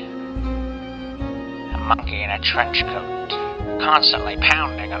back. A monkey in a trench coat, constantly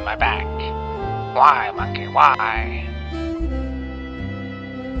pounding on my back. Why, monkey, why?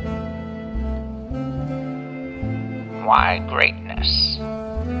 Why greatness?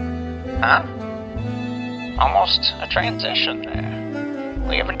 Huh? Almost a transition there.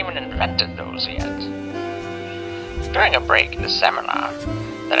 We haven't even invented those yet. During a break in the seminar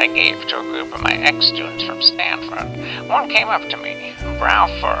that I gave to a group of my ex-students from Stanford, one came up to me, brow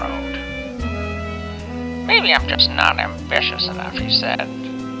furrowed. Maybe I'm just not ambitious enough, he said,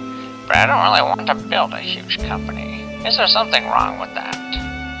 but I don't really want to build a huge company. Is there something wrong with that?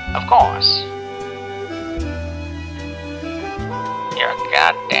 Of course. You're a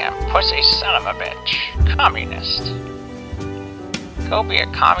goddamn pussy son of a bitch. Communist. Go be a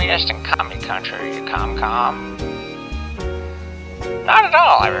communist in commie country, you com-com. Not at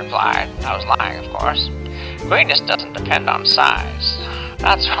all, I replied. I was lying, of course. Greatness doesn't depend on size.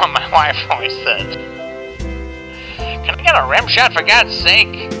 That's what my wife always said. Can I get a rim shot for God's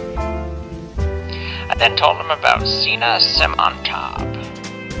sake? I then told him about Sina Simantov,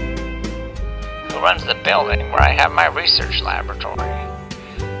 who runs the building where I have my research laboratory.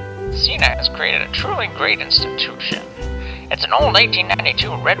 Sina has created a truly great institution. It's an old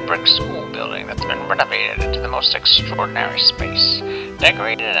 1892 red brick school building that's been renovated into the most extraordinary space,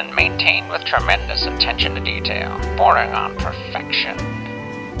 decorated and maintained with tremendous attention to detail, bordering on perfection.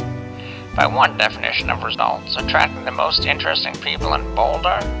 By one definition of results, attracting the most interesting people in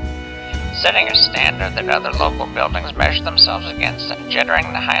Boulder, setting a standard that other local buildings measure themselves against, and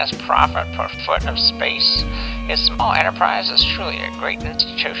generating the highest profit per foot of space, his small enterprise is truly a great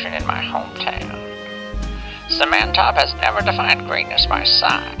institution in my hometown. Simantov has never defined greatness by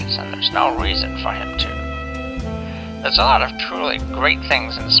size, and there's no reason for him to. There's a lot of truly great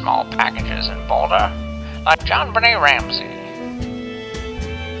things in small packages in Boulder, like JonBenét Ramsey.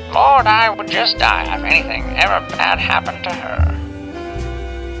 Lord, I would just die if anything ever bad happened to her.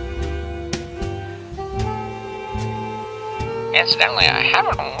 Incidentally, I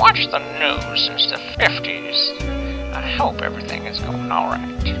haven't watched the news since the 50s. I hope everything is going alright.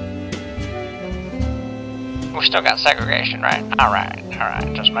 We still got segregation, right?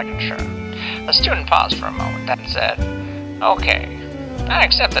 Alright, just making sure. The student paused for a moment, then said, okay, I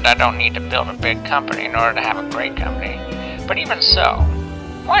accept that I don't need to build a big company in order to have a great company, but even so,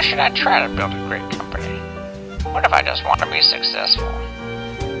 why should I try to build a great company? What if I just want to be successful?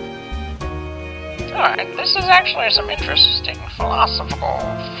 Alright, this is actually some interesting philosophical...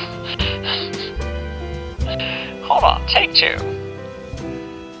 Hold on, take two.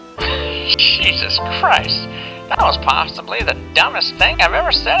 Jesus Christ, that was possibly the dumbest thing I've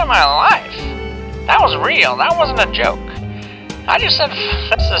ever said in my life. That was real, that wasn't a joke. I just said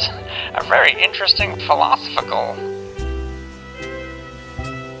this is a very interesting philosophical...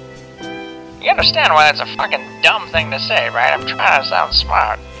 You understand why that's a fucking dumb thing to say, right? I'm trying to sound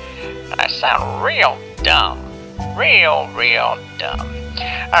smart. And I sound real dumb. Real dumb.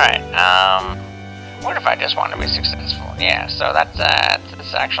 Alright, what if I just want to be successful? Yeah, so that's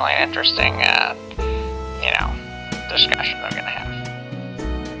actually an interesting, discussion we're gonna have.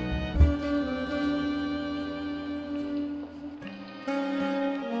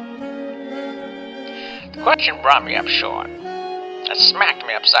 The question brought me up short. It smacked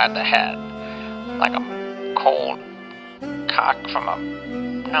me upside the head, like a cold cock from a...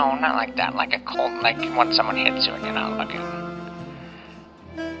 No, not like that, like a cold, like when someone hits you and you're not looking.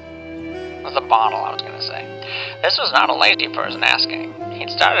 It was a bottle, I was gonna say. This was not a lazy person asking. He'd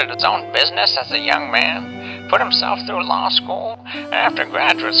started his own business as a young man, put himself through law school, and after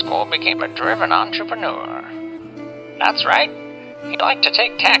graduate school became a driven entrepreneur. That's right, he liked to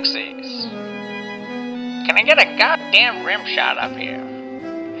take taxis. Can I get a goddamn rim shot up here?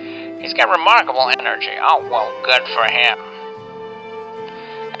 He's got remarkable energy. Oh, well, good for him.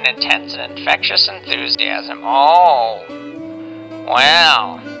 An intense and infectious enthusiasm. Oh,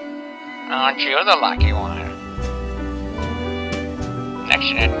 well, aren't you the lucky one?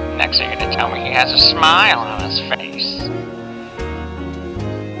 Next you're gonna tell me he has a smile on his face.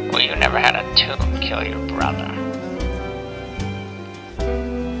 Well, you never had a tune kill your brother.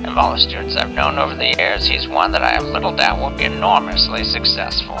 Of all the students I've known over the years, he's one that I have little doubt will be enormously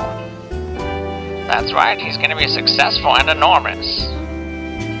successful. That's right, he's gonna be successful and enormous.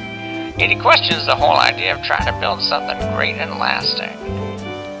 Yet he questions the whole idea of trying to build something great and lasting.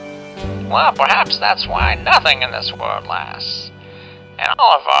 Well, perhaps that's why nothing in this world lasts. And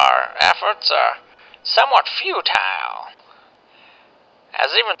all of our efforts are somewhat futile,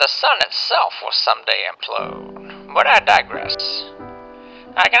 as even the sun itself will someday implode. But I digress.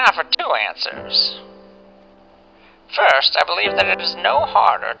 I can offer two answers. First, I believe that it is no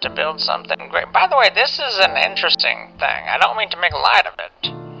harder to build something great. By the way, this is an interesting thing. I don't mean to make light of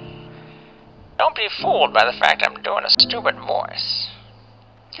it. Don't be fooled by the fact I'm doing a stupid voice.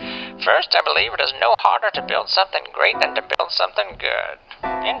 First, I believe it is no harder to build something great than to build something good.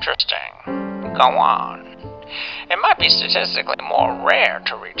 Interesting. Go on. It might be statistically more rare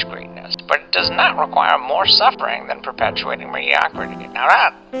to reach greatness, but it does not require more suffering than perpetuating mediocrity. Now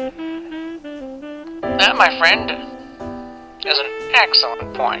that, my friend, is an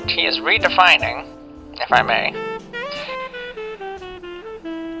excellent point. He is redefining, if I may.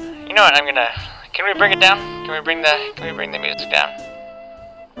 You know what, can we bring it down? Can we bring the music down?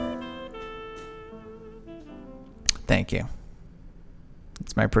 Thank you.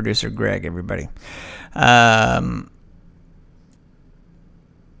 It's my producer, Greg, everybody. It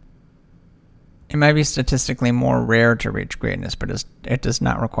might be statistically more rare to reach greatness, but it does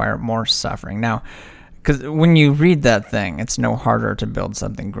not require more suffering. Now, because when you read that thing, it's no harder to build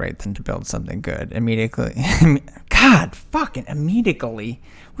something great than to build something good. Immediately. God, fucking immediately.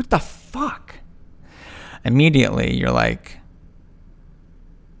 What the fuck? Immediately, you're like,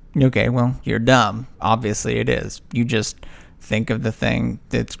 okay, well, you're dumb. Obviously it is. You just think of the thing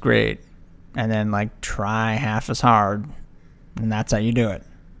that's great and then, like, try half as hard, and that's how you do it.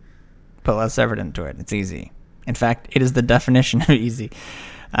 Put less effort into it. It's easy. In fact, it is the definition of easy.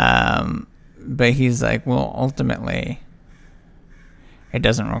 But he's like, well, ultimately, it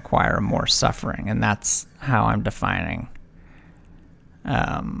doesn't require more suffering, and that's how I'm defining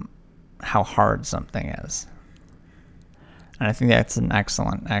how hard something is. And I think that's an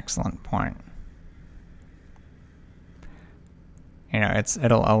excellent point. You know,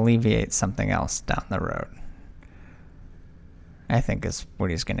 it'll alleviate something else down the road, I think is what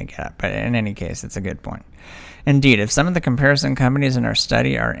he's going to get at. But in any case, it's a good point. Indeed, if some of the comparison companies in our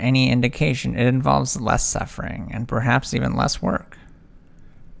study are any indication, it involves less suffering and perhaps even less work.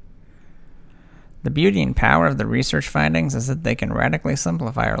 The beauty and power of the research findings is that they can radically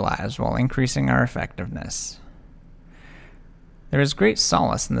simplify our lives while increasing our effectiveness. There is great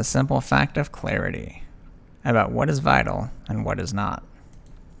solace in the simple fact of clarity about what is vital and what is not.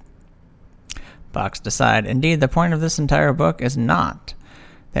 Box decide, indeed, the point of this entire book is not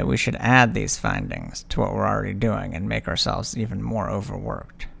that we should add these findings to what we're already doing and make ourselves even more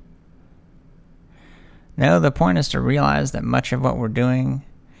overworked. No, the point is to realize that much of what we're doing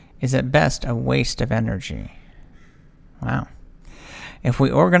is at best a waste of energy. Wow. If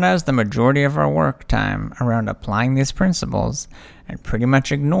we organized the majority of our work time around applying these principles and pretty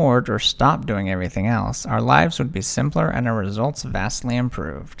much ignored or stopped doing everything else, our lives would be simpler and our results vastly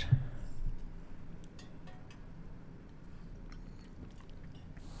improved.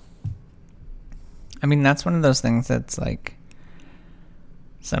 I mean, that's one of those things that's like,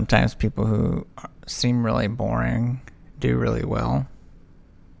 sometimes people who seem really boring do really well.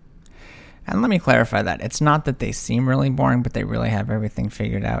 And let me clarify that. It's not that they seem really boring, but they really have everything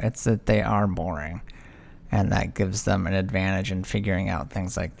figured out. It's that they are boring. And that gives them an advantage in figuring out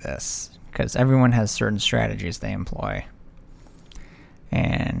things like this. Because everyone has certain strategies they employ.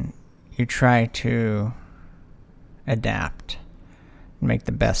 And you try to adapt and make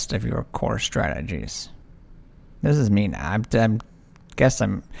the best of your core strategies. This is me now. I guess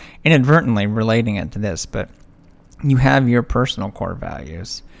I'm inadvertently relating it to this, but you have your personal core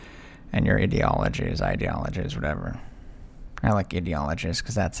values and your ideologies, whatever. I like ideologies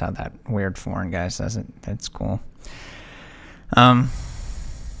because that's how that weird foreign guy says it. That's cool. And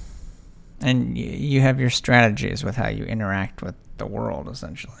you have your strategies with how you interact with the world,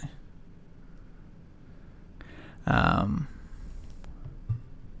 essentially. And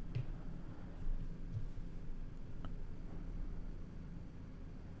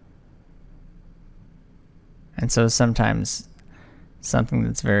so sometimes something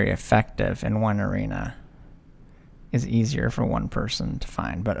that's very effective in one arena is easier for one person to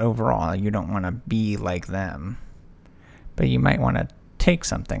find. But overall, you don't want to be like them. But you might want to take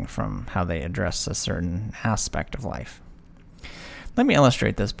something from how they address a certain aspect of life. Let me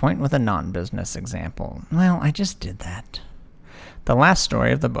illustrate this point with a non-business example. Well, I just did that. The last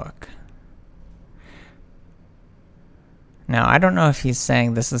story of the book. Now, I don't know if he's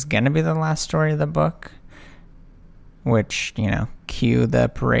saying this is going to be the last story of the book, which, cue the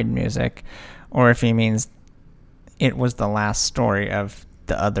parade music, or if he means it was the last story of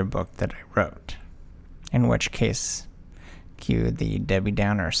the other book that I wrote, in which case, cue the Debbie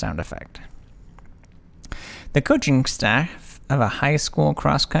Downer sound effect. The coaching staff of a high school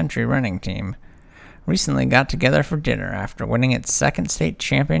cross-country running team recently got together for dinner after winning its second state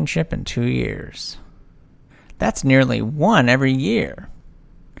championship in 2 years. That's nearly one every year.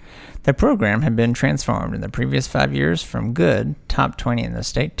 The program had been transformed in the previous 5 years from good, top 20 in the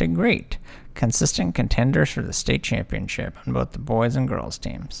state, to great, consistent contenders for the state championship on both the boys and girls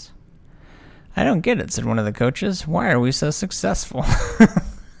teams. I don't get it, said one of the coaches. Why are we so successful?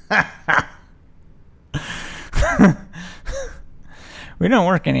 We don't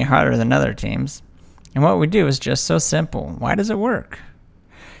work any harder than other teams. And what we do is just so simple. Why does it work?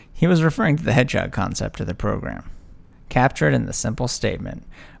 He was referring to the hedgehog concept of the program, captured in the simple statement,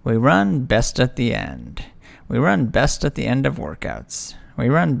 we run best at the end. We run best at the end of workouts. We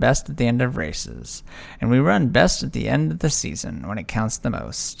run best at the end of races. And we run best at the end of the season when it counts the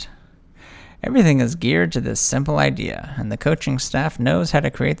most. Everything is geared to this simple idea, and the coaching staff knows how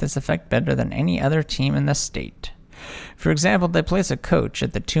to create this effect better than any other team in the state. For example, they place a coach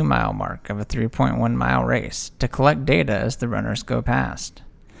at the 2-mile mark of a 3.1-mile race to collect data as the runners go past.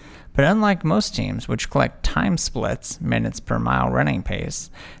 But unlike most teams, which collect time splits, minutes per mile running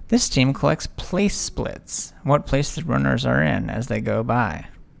pace, this team collects place splits, what place the runners are in as they go by.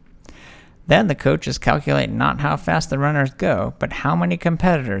 Then the coaches calculate not how fast the runners go, but how many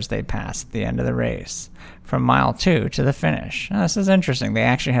competitors they pass at the end of the race, from mile 2 to the finish. Now, this is interesting. They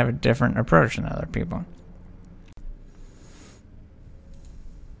actually have a different approach than other people.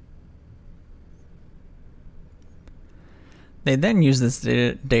 They then use this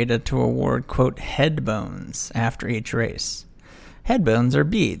data to award, quote, head bones after each race. Head bones are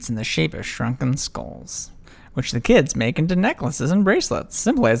beads in the shape of shrunken skulls, which the kids make into necklaces and bracelets,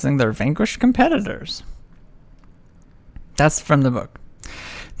 symbolizing their vanquished competitors. That's from the book.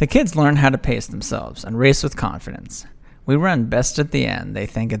 The kids learn how to pace themselves and race with confidence. We run best at the end, they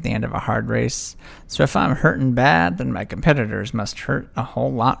think at the end of a hard race. So if I'm hurting bad, then my competitors must hurt a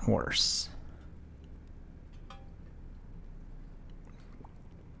whole lot worse.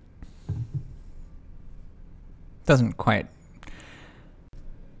 Doesn't quite.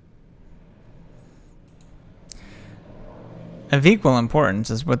 Of equal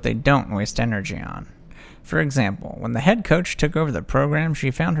importance is what they don't waste energy on. For example, when the head coach took over the program,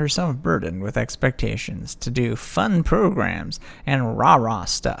 she found herself burdened with expectations to do fun programs and rah-rah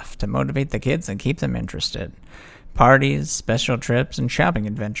stuff to motivate the kids and keep them interested. Parties, special trips, and shopping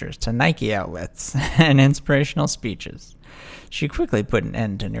adventures to Nike outlets and inspirational speeches. She quickly put an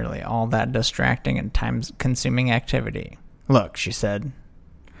end to nearly all that distracting and time-consuming activity. Look, she said,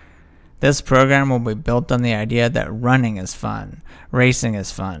 this program will be built on the idea that running is fun, racing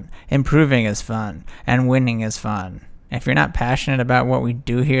is fun, improving is fun, and winning is fun. If you're not passionate about what we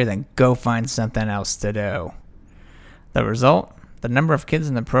do here, then go find something else to do. The result? The number of kids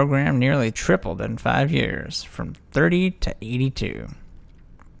in the program nearly tripled in 5 years, from 30 to 82.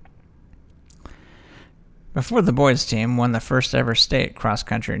 Before the boys' team won the first ever state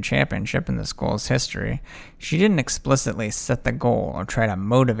cross-country championship in the school's history, she didn't explicitly set the goal or try to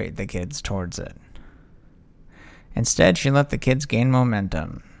motivate the kids towards it. Instead, she let the kids gain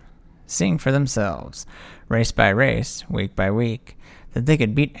momentum, seeing for themselves, race by race, week by week, that they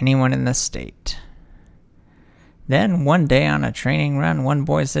could beat anyone in the state. Then, one day on a training run, one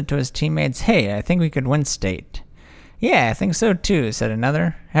boy said to his teammates, "Hey, I think we could win state." "Yeah, I think so too," said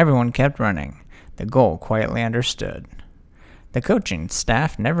another. Everyone kept running. The goal quietly understood. The coaching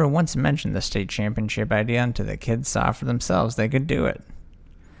staff never once mentioned the state championship idea until the kids saw for themselves they could do it.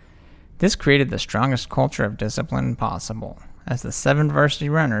 This created the strongest culture of discipline possible, as the 7 varsity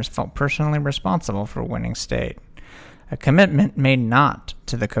runners felt personally responsible for winning state, a commitment made not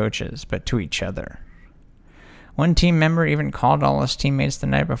to the coaches, but to each other. One team member even called all his teammates the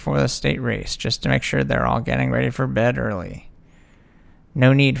night before the state race just to make sure they're all getting ready for bed early.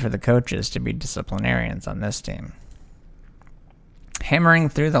 No need for the coaches to be disciplinarians on this team. Hammering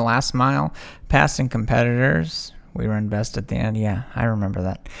through the last mile, passing competitors. We ran best at the end. Yeah, I remember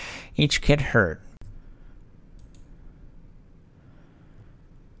that. Each kid hurt.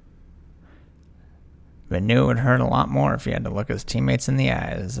 But knew it would hurt a lot more if he had to look his teammates in the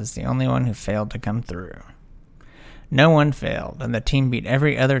eyes as the only one who failed to come through. No one failed, and the team beat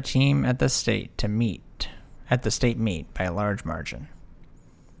every other team at the state meet by a large margin.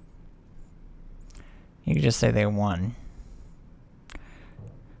 You could just say they won.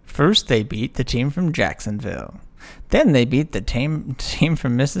 First, they beat the team from Jacksonville. Then they beat the team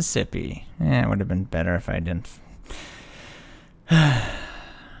from Mississippi. It would have been better if I didn't.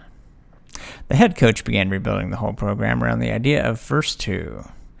 The head coach began rebuilding the whole program around the idea of first two.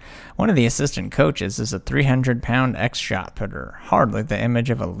 One of the assistant coaches is a 300-pound ex-shot putter, hardly the image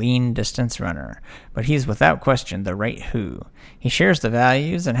of a lean distance runner, but he's without question the right who. He shares the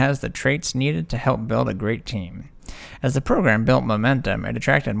values and has the traits needed to help build a great team. As the program built momentum, it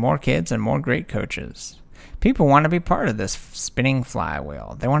attracted more kids and more great coaches. People want to be part of this spinning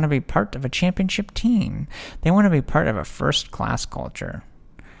flywheel. They want to be part of a championship team. They want to be part of a first-class culture.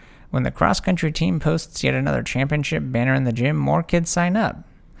 When the cross-country team posts yet another championship banner in the gym, more kids sign up.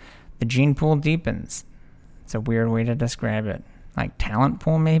 The gene pool deepens. It's a weird way to describe it. Like talent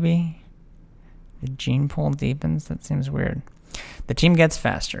pool, maybe? The gene pool deepens? That seems weird. The team gets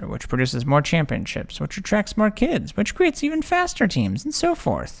faster, which produces more championships, which attracts more kids, which creates even faster teams, and so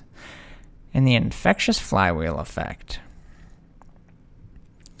forth. And the infectious flywheel effect.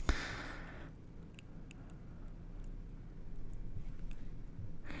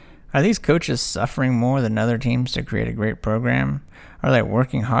 Are these coaches suffering more than other teams to create a great program? Are they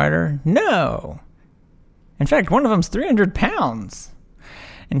working harder? No! In fact, one of them's 300 pounds.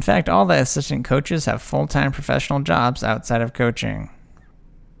 In fact, all the assistant coaches have full-time professional jobs outside of coaching.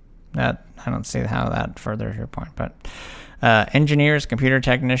 I don't see how that furthers your point, but engineers, computer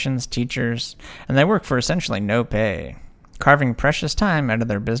technicians, teachers, and they work for essentially no pay, carving precious time out of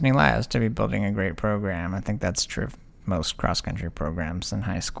their busy lives to be building a great program. I think that's true of most cross-country programs in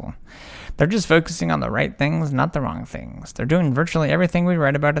high school. They're just focusing on the right things, not the wrong things. They're doing virtually everything we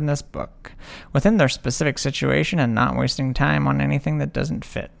read about in this book, within their specific situation and not wasting time on anything that doesn't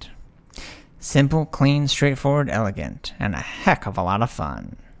fit. Simple, clean, straightforward, elegant, and a heck of a lot of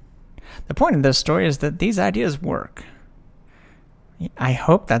fun. The point of this story is that these ideas work. I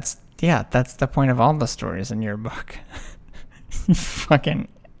hope that's the point of all the stories in your book.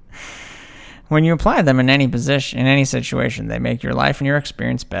 When you apply them in any position, in any situation, they make your life and your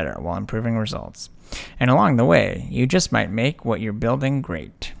experience better while improving results. And along the way, you just might make what you're building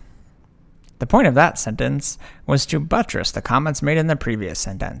great. The point of that sentence was to buttress the comments made in the previous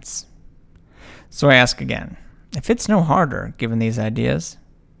sentence. So I ask again, if it's no harder, given these ideas,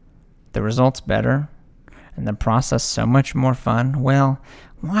 the results better, and the process so much more fun, well,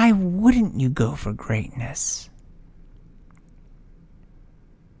 why wouldn't you go for greatness?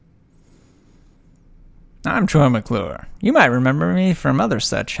 I'm Troy McClure. You might remember me from other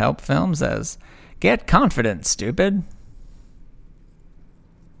such help films as Get Confident, Stupid,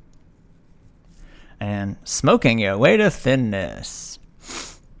 and Smoking Your Way to Thinness.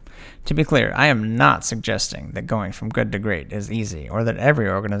 To be clear, I am not suggesting that going from good to great is easy or that every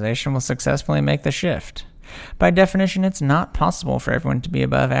organization will successfully make the shift. By definition, it's not possible for everyone to be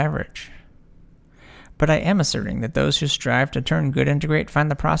above average. But I am asserting that those who strive to turn good into great find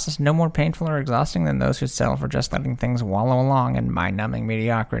the process no more painful or exhausting than those who settle for just letting things wallow along in mind-numbing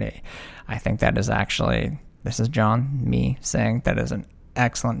mediocrity. I think that is actually, this is John, me, saying that is an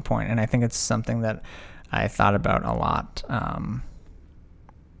excellent point, and I think it's something that I thought about a lot on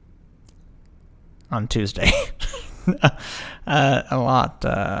Tuesday. A lot.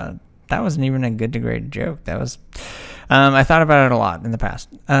 That wasn't even a good to great joke. That was, I thought about it a lot in the past.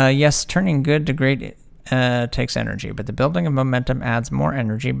 Yes, turning good to great takes energy, but the building of momentum adds more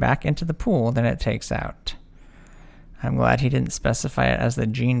energy back into the pool than it takes out. I'm glad he didn't specify it as the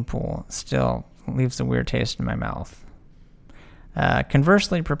gene pool. Still leaves a weird taste in my mouth.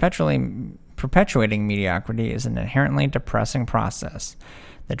 Conversely, perpetuating mediocrity is an inherently depressing process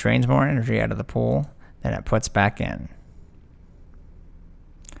that drains more energy out of the pool than it puts back in.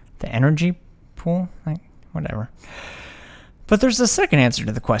 The energy pool? Whatever. But there's a second answer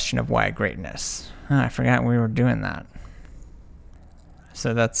to the question of why greatness. I forgot we were doing that.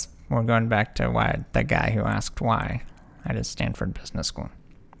 So we're going back to why the guy who asked why at Stanford Business School.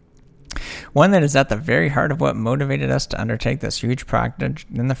 One that is at the very heart of what motivated us to undertake this huge project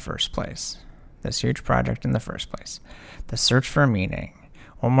in the first place. The search for meaning,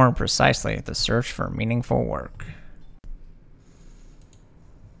 or more precisely, the search for meaningful work.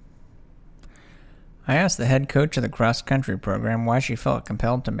 I asked the head coach of the cross-country program why she felt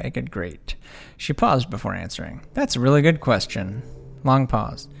compelled to make it great. She paused before answering. That's a really good question. Long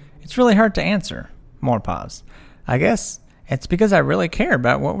pause. It's really hard to answer. More pause. I guess it's because I really care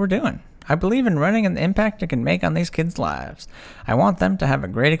about what we're doing. I believe in running and the impact it can make on these kids' lives. I want them to have a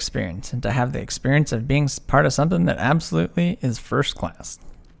great experience and to have the experience of being part of something that absolutely is first class.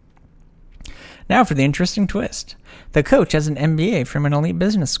 Now for the interesting twist. The coach has an MBA from an elite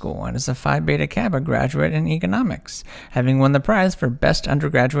business school and is a Phi Beta Kappa graduate in economics, having won the prize for best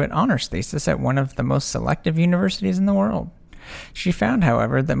undergraduate honors thesis at one of the most selective universities in the world. She found,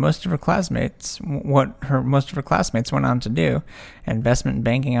 however, that most of her classmates went on to do, investment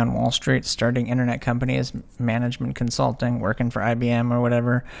banking on Wall Street, starting internet companies, management consulting, working for IBM or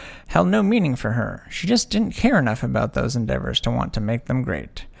whatever, held no meaning for her. She just didn't care enough about those endeavors to want to make them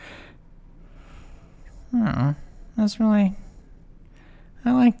great. That's really...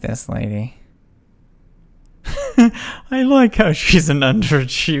 I like this lady. I like how she's an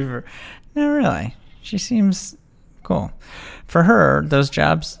underachiever. No, really. She seems cool. For her, those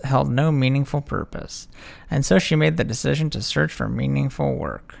jobs held no meaningful purpose, and so she made the decision to search for meaningful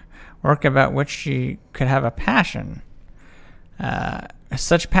work about which she could have a passion,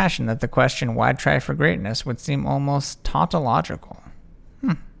 such passion that the question, why try for greatness, would seem almost tautological.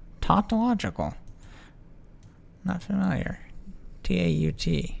 Tautological. Not familiar.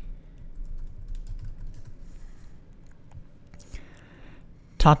 T-A-U-T.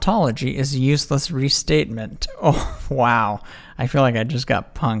 Tautology is a useless restatement. Oh, wow. I feel like I just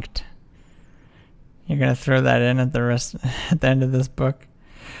got punked. You're going to throw that in at the end of this book?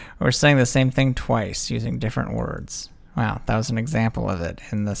 We're saying the same thing twice using different words. Wow, that was an example of it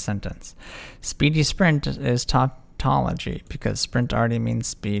in the sentence. Speedy sprint is tautology because sprint already means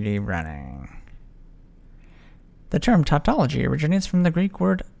speedy running. The term tautology originates from the Greek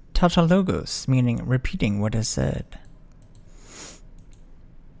word tautologos, meaning repeating what is said.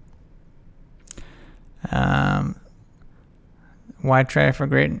 Why try for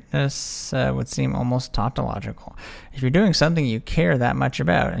greatness would seem almost tautological. If you're doing something you care that much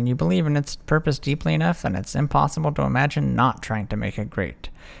about and you believe in its purpose deeply enough, then it's impossible to imagine not trying to make it great.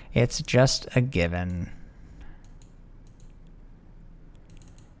 It's just a given.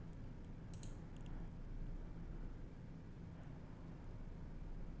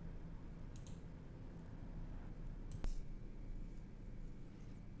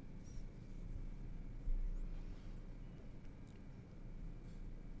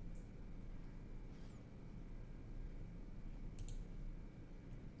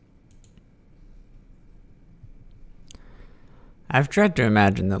 I've tried to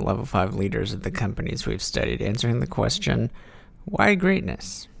imagine the level 5 leaders of the companies we've studied answering the question, why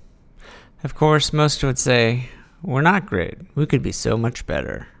greatness? Of course, most would say, we're not great. We could be so much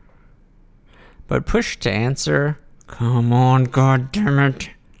better. But pushed to answer, come on, goddammit,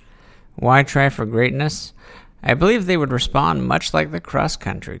 why try for greatness? I believe they would respond much like the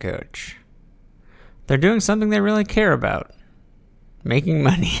cross-country coach. They're doing something they really care about. Making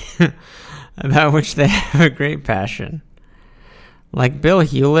money, about which they have a great passion. Like Bill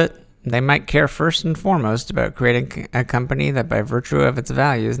Hewlett, they might care first and foremost about creating a company that, by virtue of its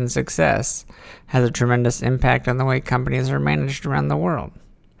values and success, has a tremendous impact on the way companies are managed around the world.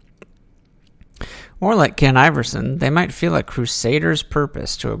 Or like Ken Iverson, they might feel a crusader's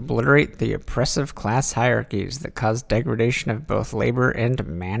purpose to obliterate the oppressive class hierarchies that cause degradation of both labor and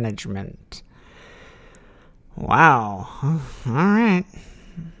management. Wow. All right.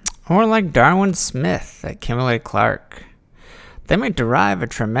 Or like Darwin Smith at Kimberly Clark. They might derive a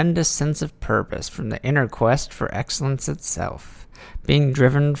tremendous sense of purpose from the inner quest for excellence itself, being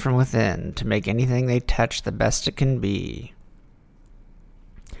driven from within to make anything they touch the best it can be.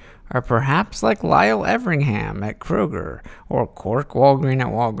 Or perhaps like Lyle Everingham at Kroger, or Cork Walgreen at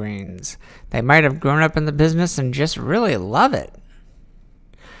Walgreens. They might have grown up in the business and just really love it.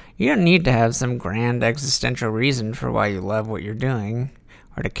 You don't need to have some grand existential reason for why you love what you're doing,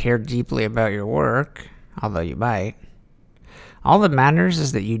 or to care deeply about your work, although you might. All that matters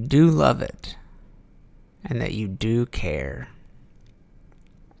is that you do love it, and that you do care.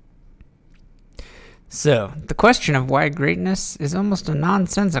 So, the question of why greatness is almost a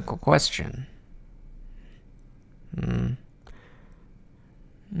nonsensical question.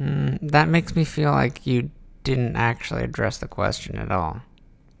 That makes me feel like you didn't actually address the question at all.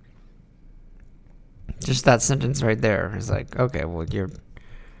 Just that sentence right there is like, okay, well,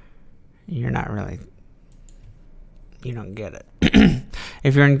 you're not really... You don't get it.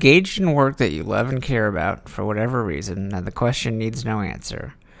 If you're engaged in work that you love and care about for whatever reason, then the question needs no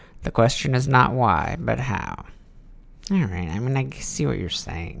answer. The question is not why, but how. All right, I mean, I see what you're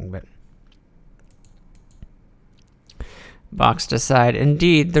saying, but Boxed aside,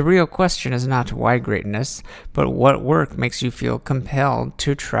 indeed, the real question is not why greatness, but what work makes you feel compelled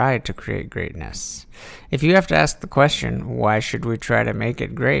to try to create greatness. If you have to ask the question, why should we try to make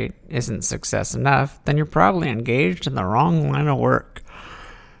it great, isn't success enough, then you're probably engaged in the wrong line of work.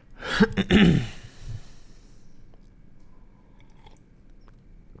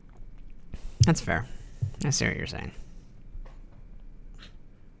 That's fair. I see what you're saying.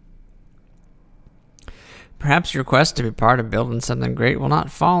 Perhaps your quest to be part of building something great will not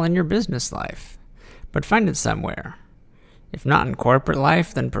fall in your business life, but find it somewhere. If not in corporate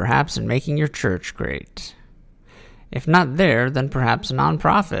life, then perhaps in making your church great. If not there, then perhaps a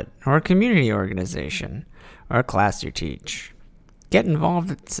nonprofit, or a community organization, or a class you teach. Get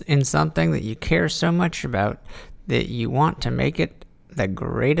involved in something that you care so much about that you want to make it the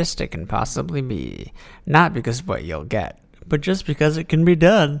greatest it can possibly be, not because of what you'll get, but just because it can be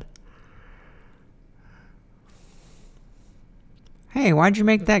done. Hey, why'd you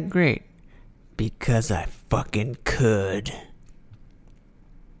make that great? Because I fucking could.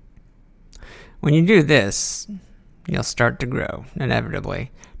 When you do this, you'll start to grow,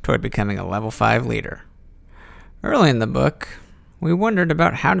 inevitably, toward becoming a level 5 leader. Early in the book, we wondered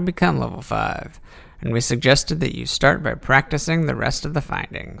about how to become level 5, and we suggested that you start by practicing the rest of the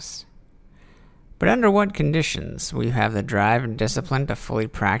findings. But under what conditions will you have the drive and discipline to fully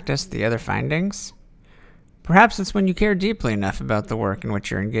practice the other findings? Perhaps it's when you care deeply enough about the work in which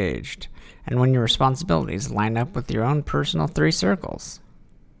you're engaged, and when your responsibilities line up with your own personal 3 circles.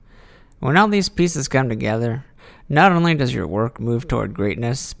 When all these pieces come together, not only does your work move toward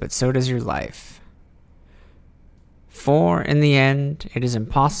greatness, but so does your life. For, in the end, it is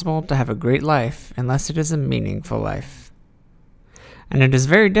impossible to have a great life unless it is a meaningful life. And it is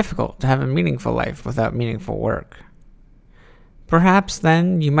very difficult to have a meaningful life without meaningful work. Perhaps,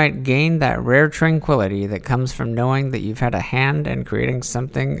 then, you might gain that rare tranquility that comes from knowing that you've had a hand in creating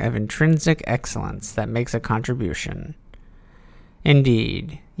something of intrinsic excellence that makes a contribution.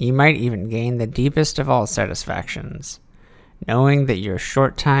 Indeed, you might even gain the deepest of all satisfactions, knowing that your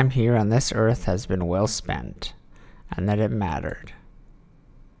short time here on this earth has been well spent, and that it mattered.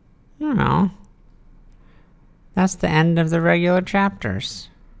 That's the end of the regular chapters.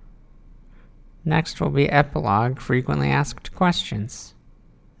 Next will be epilogue frequently asked questions.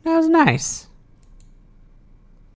 That was nice.